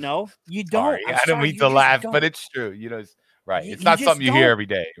 You know, you don't. I don't mean to laugh, but it's true. Right. It's not something you hear every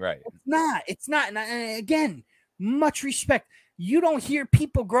day. Right. It's not. And again, much respect. You don't hear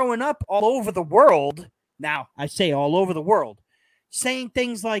people growing up all over the world. Now, I say all over the world saying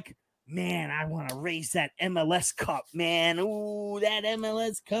things like, man, I want to raise that MLS Cup, man. Ooh, that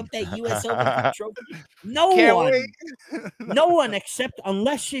MLS Cup, that US Open trophy. No one except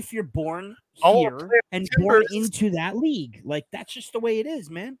unless if you're born here and born into that league. Like, that's just the way it is,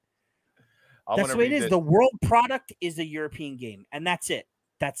 man. That's the way it is. The world product is a European game, and that's it.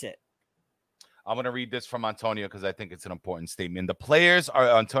 I'm going to read this from Antonio because I think it's an important statement. The players are,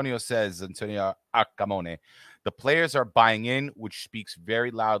 Antonio Acamone, the players are buying in, which speaks very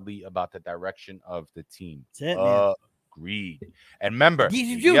loudly about the direction of the team. That's it, man. Agreed. And remember,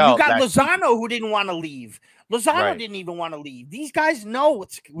 you got Lozano who didn't want to leave. Lozano didn't even want to leave. These guys know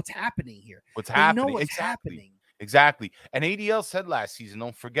what's happening here. They know what's happening. Exactly. And ADL said last season,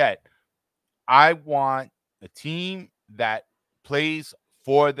 don't forget, I want a team that plays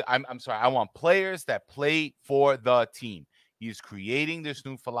for the I want players that play for the team. He is creating this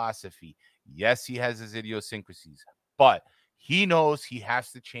new philosophy. Yes, he has his idiosyncrasies, but he knows he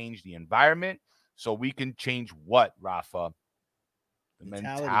has to change the environment so we can change what, Rafa? The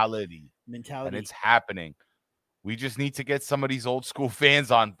mentality. And it's happening. We just need to get some of these old school fans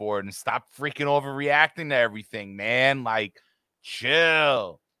on board and stop freaking overreacting to everything, man. Like,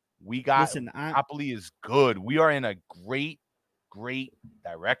 chill. Napoli is good. We are in a great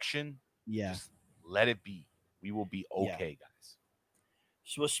direction. Yeah. Just let it be. We will be okay, guys.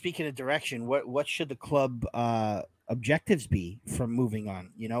 So speaking of direction, what should the club objectives be from moving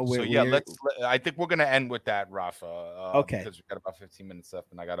on? I think we're gonna end with that, Rafa. Okay. Because we got about 15 minutes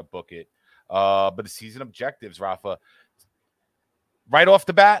left and I gotta book it. But the season objectives, Rafa, right off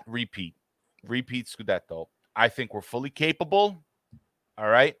the bat, repeat Scudetto. I think we're fully capable. All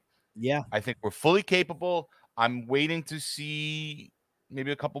right. Yeah. I think we're fully capable. I'm waiting to see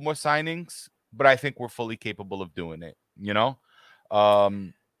maybe a couple more signings, but I think we're fully capable of doing it,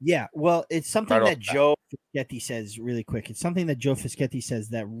 Yeah, well, it's something that Joe Fischetti says really quick. It's something that Joe Fischetti says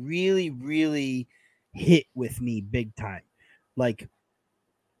that really, really hit with me big time. Like,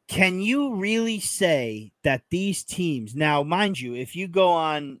 can you really say that these teams now, mind you, if you go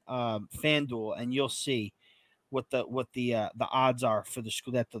on FanDuel and you'll see what the odds are for the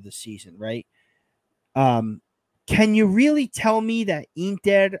Scudetto this season, right? Can you really tell me that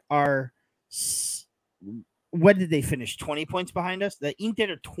Inter are what did they finish 20 points behind us? That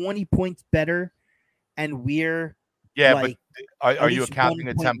Inter are 20 points better, and we're but are you accounting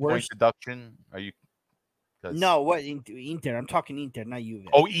a 10-point deduction? Are you? No, what Inter? I'm talking Inter, not Juve.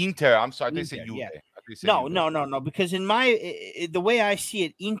 Oh, Inter. I'm sorry. They said Juve. Yeah. No. Because in the way I see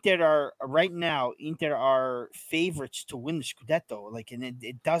it, Inter are favorites to win the Scudetto. Like, and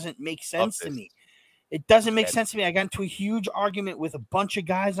it doesn't make sense to me. It doesn't make sense to me. I got into a huge argument with a bunch of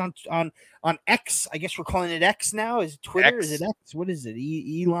guys on X. I guess we're calling it X now. Is it Twitter? X. Is it X? What is it?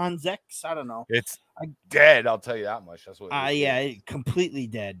 Elon's X? I don't know. It's dead. I'll tell you that much. That's what. Completely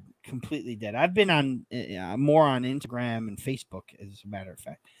dead. Completely dead. I've been on more on Instagram and Facebook, as a matter of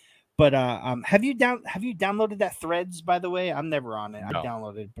fact. But have you downloaded that Threads? By the way, I'm never on it. No. I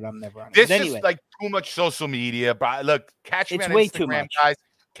downloaded it, but I'm never on it. This is like too much social media. But look, catch me on Instagram, guys.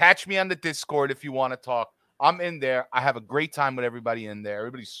 Catch me on the Discord if you want to talk. I'm in there. I have a great time with everybody in there.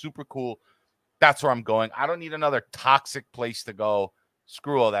 Everybody's super cool. That's where I'm going. I don't need another toxic place to go.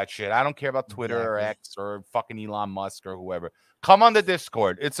 Screw all that shit. I don't care about Twitter or X or fucking Elon Musk or whoever. Come on the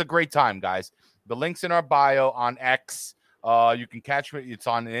Discord. It's a great time, guys. The link's in our bio on X. You can catch me. It's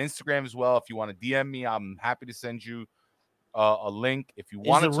on Instagram as well. If you want to DM me, I'm happy to send you a link. If you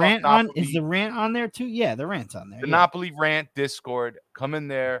want to talk Napoli, is the Rant on there too? Yeah, the Rant's on there. The Napoli Rant Discord. Come in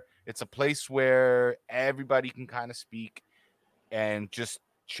there. It's a place where everybody can kind of speak and just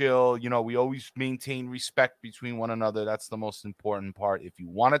chill. We always maintain respect between one another. That's the most important part. If you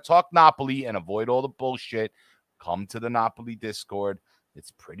want to talk Napoli and avoid all the bullshit, come to the Napoli Discord.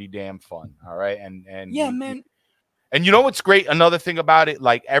 It's pretty damn fun. All right. And man. And you know what's great? Another thing about it,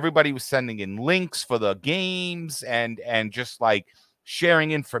 like everybody was sending in links for the games and just like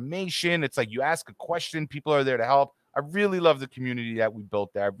sharing information. It's like you ask a question, people are there to help. I really love the community that we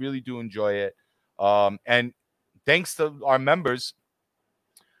built there. I really do enjoy it. And thanks to our members,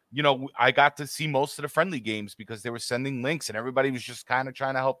 I got to see most of the friendly games because they were sending links and everybody was just kind of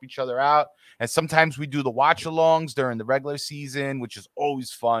trying to help each other out. And sometimes we do the watch alongs during the regular season, which is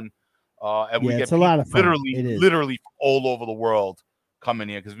always fun. And we Yeah, get it's a people lot of fun. It is. literally all over the world coming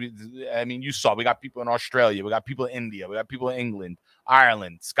here because you saw we got people in Australia, we got people in India, we got people in England,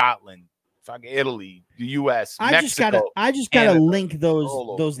 Ireland, Scotland, fucking Italy, the U.S., Mexico. I just gotta Canada, link those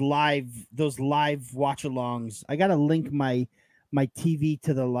all over. live watch alongs. I gotta link my TV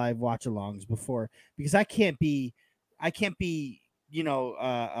to the live watch alongs before, because I can't be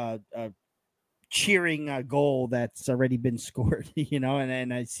cheering a goal that's already been scored,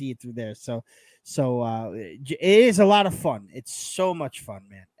 and I see it through there. So it is a lot of fun. It's so much fun,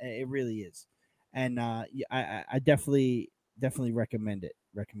 man. It really is. And I definitely recommend it.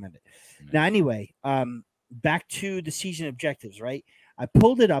 Yeah. Now, anyway, back to the season objectives, right? I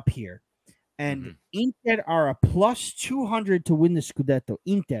pulled it up here, and Inter are a plus 200 to win the Scudetto.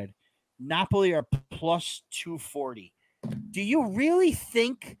 Inter, Napoli are plus 240. Do you really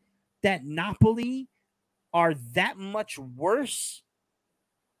think that Napoli are that much worse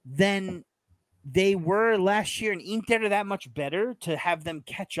than they were last year, and Inter are that much better to have them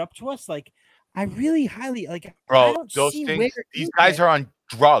catch up to us? Like, I really highly I Bro, don't those see things, where these guys are on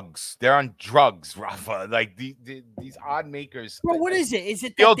drugs. They're on drugs, Rafa. Like these odd makers. Bro, what is it? Is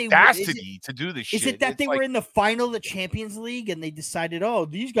it the that they audacity to do this shit? Is it that they were in the final of the Champions League and they decided, oh,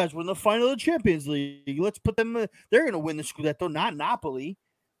 these guys were in the final of the Champions League, let's put them, they're going to win the Scudetto, not Napoli?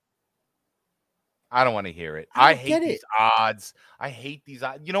 I don't want to hear it. I I hate these odds. I hate these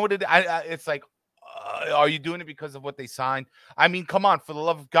odds. You know what it's like, are you doing it because of what they signed? I mean, come on, for the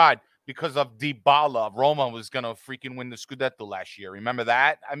love of God, because of Dybala, Roma was going to freaking win the Scudetto last year. Remember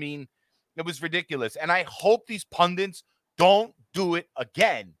that? I mean, it was ridiculous. And I hope these pundits don't do it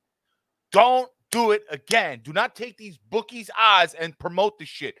again. Don't do it again. Do not take these bookies' odds and promote the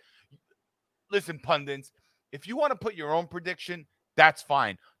shit. Listen, pundits, if you want to put your own prediction, that's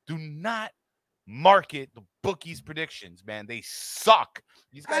fine. Do not market the bookies' predictions, man. They suck.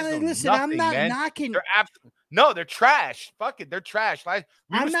 These guys know listen, nothing, I'm not man. knocking. They're trash. Fuck it, they're trash. Like,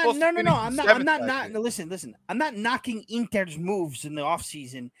 I'm not. Listen. I'm not knocking Inter's moves in the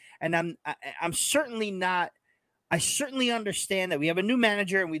offseason, and I'm certainly not. I certainly understand that we have a new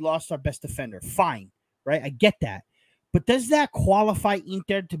manager and we lost our best defender. Fine, right? I get that. But does that qualify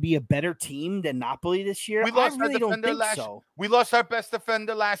Inter to be a better team than Napoli this year? We lost I really don't think so. We lost our best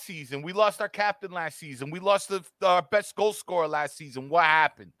defender last season. We lost our captain last season. We lost our best goal scorer last season. What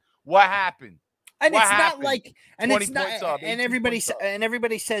happened? And what it's happened? not like, and it's not, up, and everybody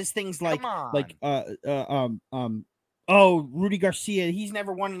says things like, Come on. oh, Rudy Garcia, he's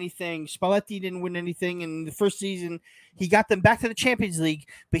never won anything. Spalletti didn't win anything in the first season. He got them back to the Champions League,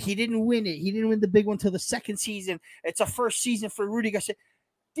 but he didn't win it. He didn't win the big one till the second season. It's a first season for Rudy Garcia.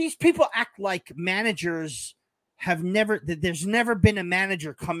 These people act like managers have never. There's never been a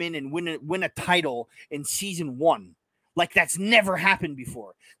manager come in and win a title in season one. Like, that's never happened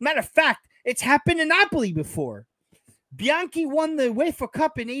before. Matter of fact, it's happened in Napoli before. Bianchi won the UEFA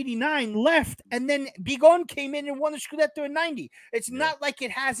Cup in 89, left, and then Bigon came in and won the Scudetto in 90. It's not like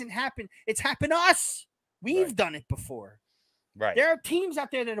it hasn't happened. It's happened to us. We've done it before. Right. There are teams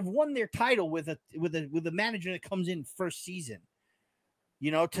out there that have won their title with a manager that comes in first season.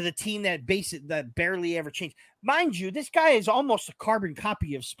 To the team that barely ever changed. Mind you, this guy is almost a carbon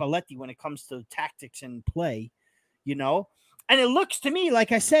copy of Spalletti when it comes to tactics and play, And it looks to me,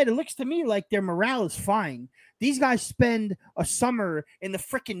 like I said, like their morale is fine. These guys spend a summer in the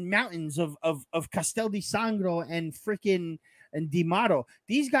freaking mountains of Castel di Sangro and Di Mato.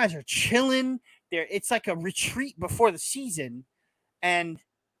 These guys are chilling. It's like a retreat before the season, and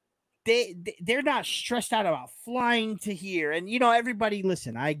they're not stressed out about flying to here. And everybody,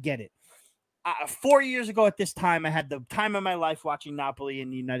 listen, I get it. 4 years ago at this time, I had the time of my life watching Napoli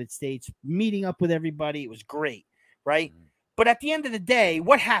in the United States, meeting up with everybody. It was great, right? Mm-hmm. But at the end of the day,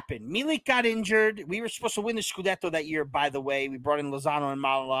 what happened? Milik got injured. We were supposed to win the Scudetto that year, by the way. We brought in Lozano and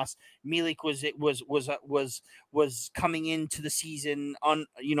Manolas. Milik was coming into the season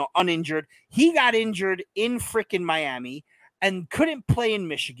uninjured. He got injured in freaking Miami and couldn't play in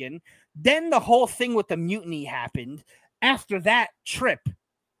Michigan. Then the whole thing with the mutiny happened. After that trip,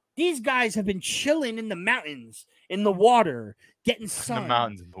 these guys have been chilling in the mountains, in the water, getting sun, in the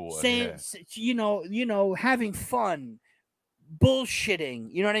mountains, in the water, saying, having fun. Bullshitting,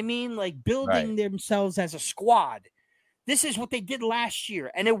 you know what I mean? Like building themselves as a squad. This is what they did last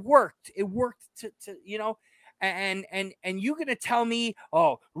year, and it worked. It worked to and you're gonna tell me,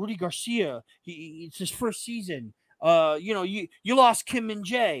 oh, Rudy Garcia, it's his first season. You lost Kim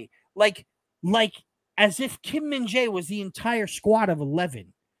Min-jae, like as if Kim Min-jae was the entire squad of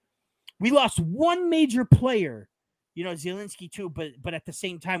 11. We lost one major player. Zielinski too, but at the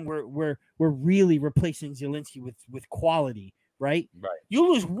same time, we're really replacing Zielinski with quality. right? Right.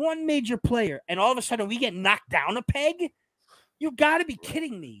 You lose one major player, and all of a sudden we get knocked down a peg. You got to be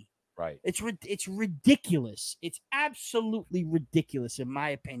kidding me. Right. It's ridiculous. It's absolutely ridiculous, in my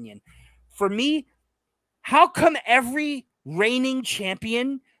opinion. For me, how come every reigning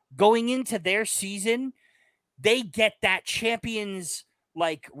champion going into their season, they get that champion's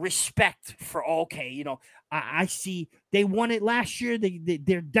like respect for, okay, you know, I see they won it last year.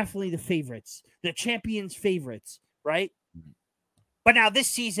 They're definitely the favorites, the champions' favorites, right? But now this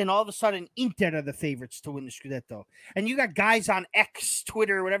season, all of a sudden, Inter are the favorites to win the Scudetto, and you got guys on X,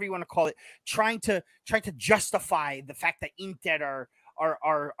 Twitter, whatever you want to call it, trying to justify the fact that Inter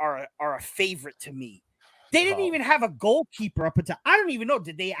are a favorite to me. They didn't even have a goalkeeper up until, I don't even know,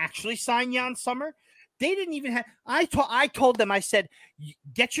 did they actually sign Jan Sommer? They didn't even have. I told them, I said,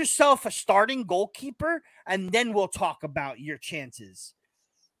 get yourself a starting goalkeeper, and then we'll talk about your chances.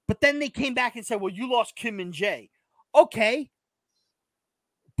 But then they came back and said, well, you lost Kim and Jay. Okay.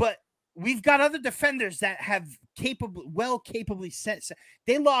 But we've got other defenders that have capably set.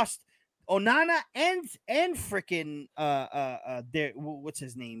 They lost Onana and freaking their, what's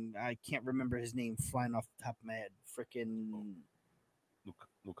his name? I can't remember his name flying off the top of my head. Freaking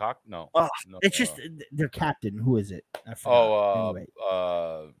Lukaku? No. No. It's just their captain. Who is it? I forgot.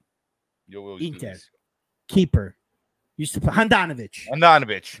 Inter keeper used to play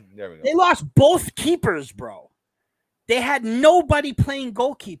Handanovic. There we go. They lost both keepers, bro. They had nobody playing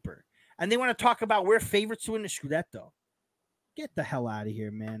goalkeeper, and they want to talk about we're favorites to win the Scudetto. Get the hell out of here,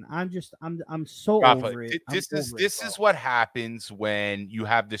 man! I'm so Rafa, over it. This is what happens when you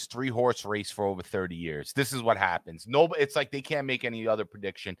have this 3-horse race for over 30 years. This is what happens. It's like they can't make any other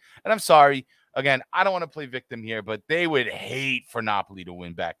prediction. And I'm sorry, again, I don't want to play victim here, but they would hate for Napoli to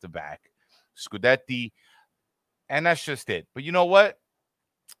win back-to-back Scudetti, and that's just it. But you know what?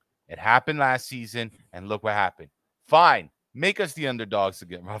 It happened last season, and look what happened. Fine. Make us the underdogs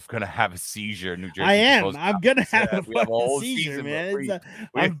again. I'm going to have a seizure in New Jersey. I am. I'm going to have a whole seizure, man.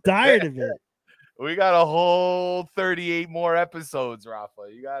 I'm tired of it. We got a whole 38 more episodes, Rafa.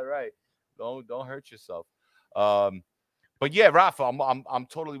 You got it right. Don't hurt yourself. But yeah, Rafa, I'm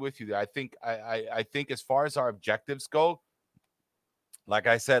totally with you there. I think as far as our objectives go, like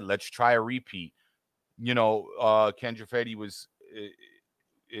I said, let's try a repeat. You know, Ken Giuffretti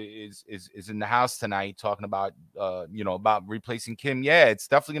is in the house tonight talking about about replacing Kim. Yeah, it's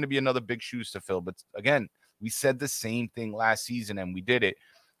definitely going to be another big shoes to fill. But again, we said the same thing last season and we did it.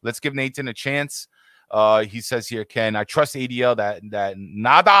 Let's give Nathan a chance. He says here, Ken, I trust ADL that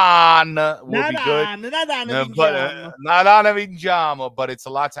Nadan will be good. Nadan, but it's a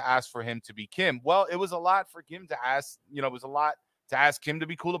lot to ask for him to be Kim. Well, it was a lot for Kim to ask. You know, it was a lot to ask him to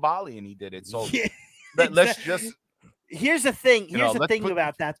be Koulibaly, and he did it. So let's just. Here's the thing. Here's the thing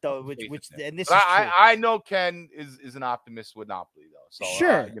about that, though, which and this is I know Ken is an optimist with Napoli, though. So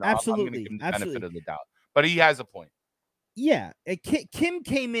sure, absolutely, I'm going to give him the benefit of the doubt, but he has a point. Yeah, Kim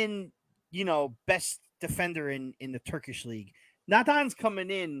came in, best defender in the Turkish league. Nadan's coming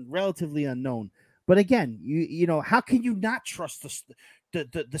in relatively unknown, but again, you know, how can you not trust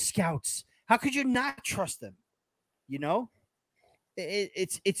the scouts? How could you not trust them? You know.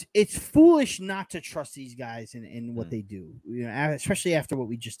 It's foolish not to trust these guys in what they do, you know, especially after what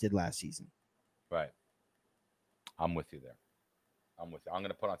we just did last season. Right. I'm with you there. I'm going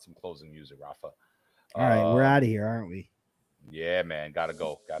to put on some closing music, Rafa. All right, we're out of here, aren't we? Yeah, man. Gotta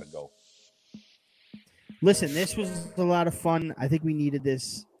go. Listen, this was a lot of fun. I think we needed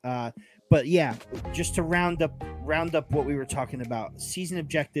this. But yeah, just to round up what we were talking about, season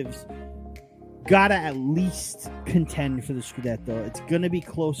objectives. Gotta at least contend for the Scudetto. It's gonna be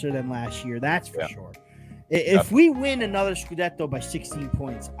closer than last year, that's for sure. If we win another Scudetto by 16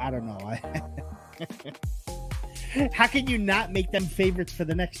 points, I don't know. How can you not make them favorites for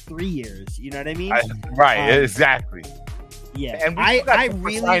the next 3 years? You know what I mean? Exactly. Yeah, and I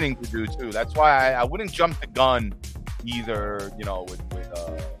really signing to do too. That's why I wouldn't jump the gun either. You know, with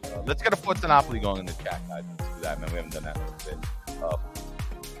let's get a Forza Napoli going in the chat, guys. Let's do that, man. We haven't done that in a bit.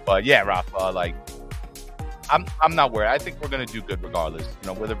 But yeah, Rafa, like I'm not worried. I think we're gonna do good regardless. You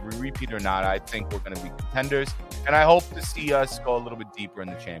know, whether we repeat or not, I think we're gonna be contenders, and I hope to see us go a little bit deeper in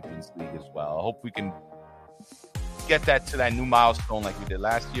the Champions League as well. I hope we can get that to that new milestone like we did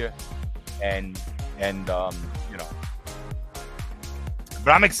last year, and you know.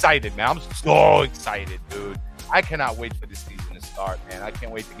 But I'm excited, man. I'm so excited, dude. I cannot wait for this season to start, man. I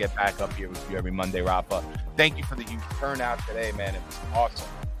can't wait to get back up here with you every Monday, Rafa. Thank you for the huge turnout today, man. It was awesome.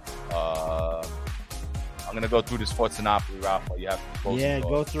 I'm gonna go through this Forza Napoli, Rafa. You have to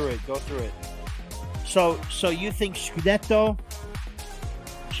go through it. So you think Scudetto,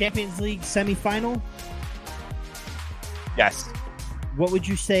 Champions League semifinal? Yes. What would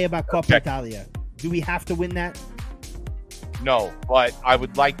you say about Coppa Italia? Do we have to win that? No, but I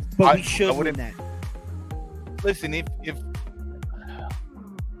would like. But we should win that. Listen, if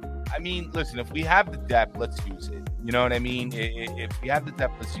we have the depth, let's use it. You know what I mean? If we have the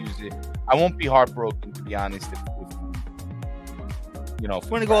depth, let's use it. I won't be heartbroken, to be honest. If we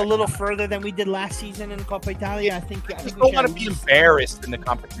want to go a little further than we did last season in Coppa Italia, I think we don't want to be embarrassed in the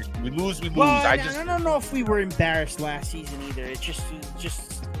competition. We lose. Well, I don't know if we were embarrassed last season either. It's just.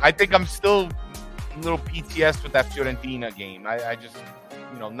 I think I'm still a little PTS with that Fiorentina game. I just,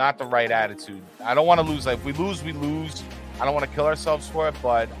 not the right attitude. I don't want to lose. Like, if we lose, we lose. I don't want to kill ourselves for it,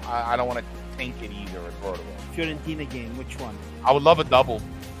 but I don't want to tank it either or throw it away. Fiorentina game, which one? I would love a double.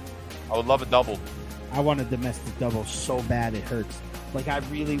 I want a domestic double so bad it hurts. Like, I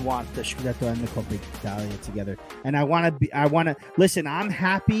really want the Scudetto and the Coppa Italia together. And I want to listen, I'm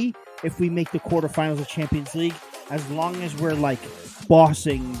happy if we make the quarterfinals of Champions League as long as we're like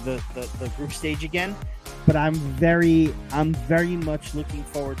bossing the group stage again. But I'm very much looking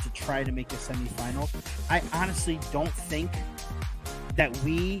forward to try to make the semifinal. I honestly don't think that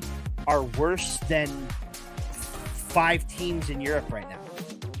we are worse than 5 teams in Europe right now.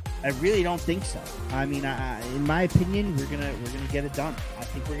 I really don't think so. I mean, in my opinion, we're gonna get it done. I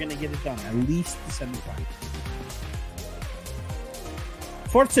think we're gonna get it done, at least the semifinal.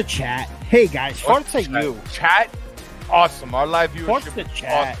 Forza chat. Hey guys, Forza you. Chat, awesome. Our live viewership Forza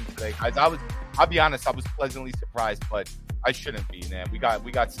chat. Awesome today, guys. I'll be honest, I was pleasantly surprised, but I shouldn't be, man. We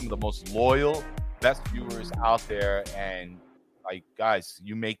got some of the most loyal, best viewers out there, and like, guys,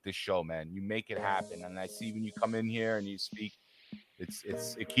 you make this show, man. You make it happen. And I see when you come in here and you speak,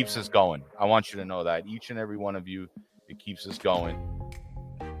 it keeps us going. I want you to know that each and every one of you, it keeps us going.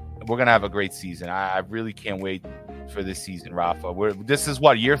 We're gonna have a great season. I really can't wait for this season, Rafa. This is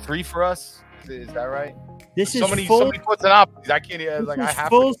what, year 3 for us? Is that right? This is so many puts and opposites. I can't. I have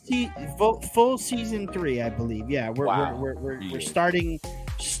full season 3, I believe. Yeah, we're starting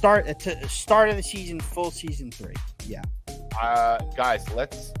at the start of the season, full season 3. Yeah. Guys,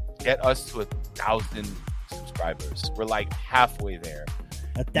 let's get us to 1,000 subscribers. We're like halfway there.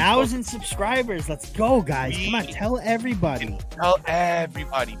 1,000 subscribers. Let's go, guys. Come on, tell everybody. Tell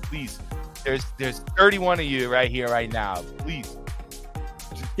everybody, please. There's 31 of you right here, right now. Please.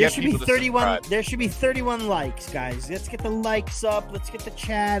 There should be 31. There should be 31 likes, guys. Let's get the likes up. Let's get the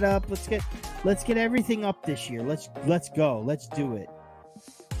chat up. Let's get everything up this year. Let's go. Let's do it.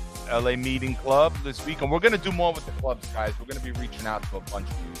 LA Meeting Club this week, and we're gonna do more with the clubs, guys. We're gonna be reaching out to a bunch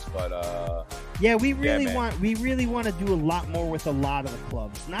of you, but we really want to do a lot more with a lot of the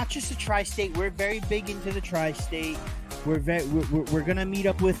clubs, not just the tri-state. We're very big into the tri-state. We're gonna meet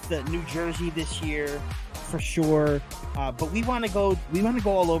up with New Jersey this year for sure, but we want to go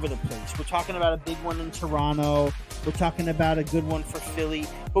all over the place. We're talking about a big one in Toronto. We're talking about a good one for Philly,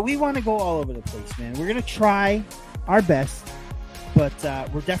 but we want to go all over the place, man. We're gonna try our best. But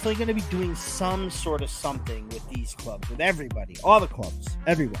we're definitely going to be doing some sort of something with these clubs, with everybody, all the clubs,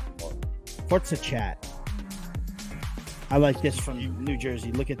 everyone. Forza chat. I like this from New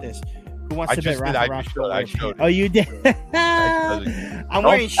Jersey. Look at this. Who wants to bet Raff? I showed it. Oh, you did? I'm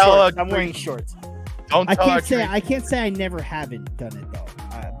wearing shorts. I can't say I never haven't done it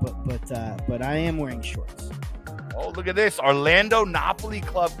though. But I am wearing shorts. Oh, look at this. Orlando Napoli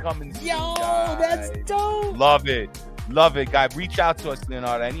Club coming. Yo, that's dope. Love it, guys. Reach out to us,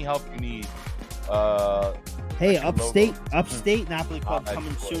 Leonardo. Any help you need. Hey, upstate Napoli Club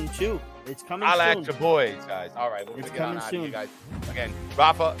coming soon too. It's coming soon. I'll at your boys, guys. All right, we're gonna get on out of here, guys. Again,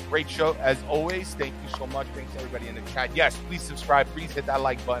 Rafa, great show as always. Thank you so much. Thanks to everybody in the chat. Yes, please subscribe. Please hit that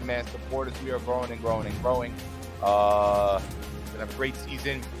like button, man. Support us. We are growing and growing and growing. We're gonna have a great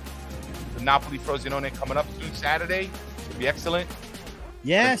season. The Napoli Frosinone coming up soon Saturday. It'll be excellent.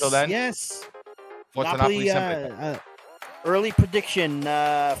 Yes. Until then, yes. Napoli, early prediction: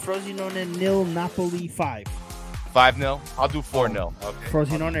 Frosinone 0, Napoli 5. 5-0. I'll do 4-0. Okay.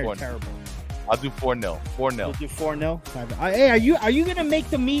 Frosinone are terrible. I'll do 4-0. 4-0. We'll do 4-0. Hey, are you gonna make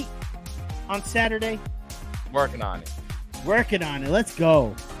the meet on Saturday? Working on it. Let's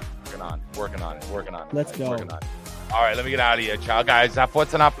go. Working on it. Let's go. All right, let me get out of here. Ciao, guys.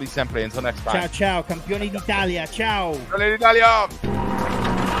 Forza Napoli sempre. Until next time. Ciao, campioni d'Italia. Ciao. Campioni d'Italia.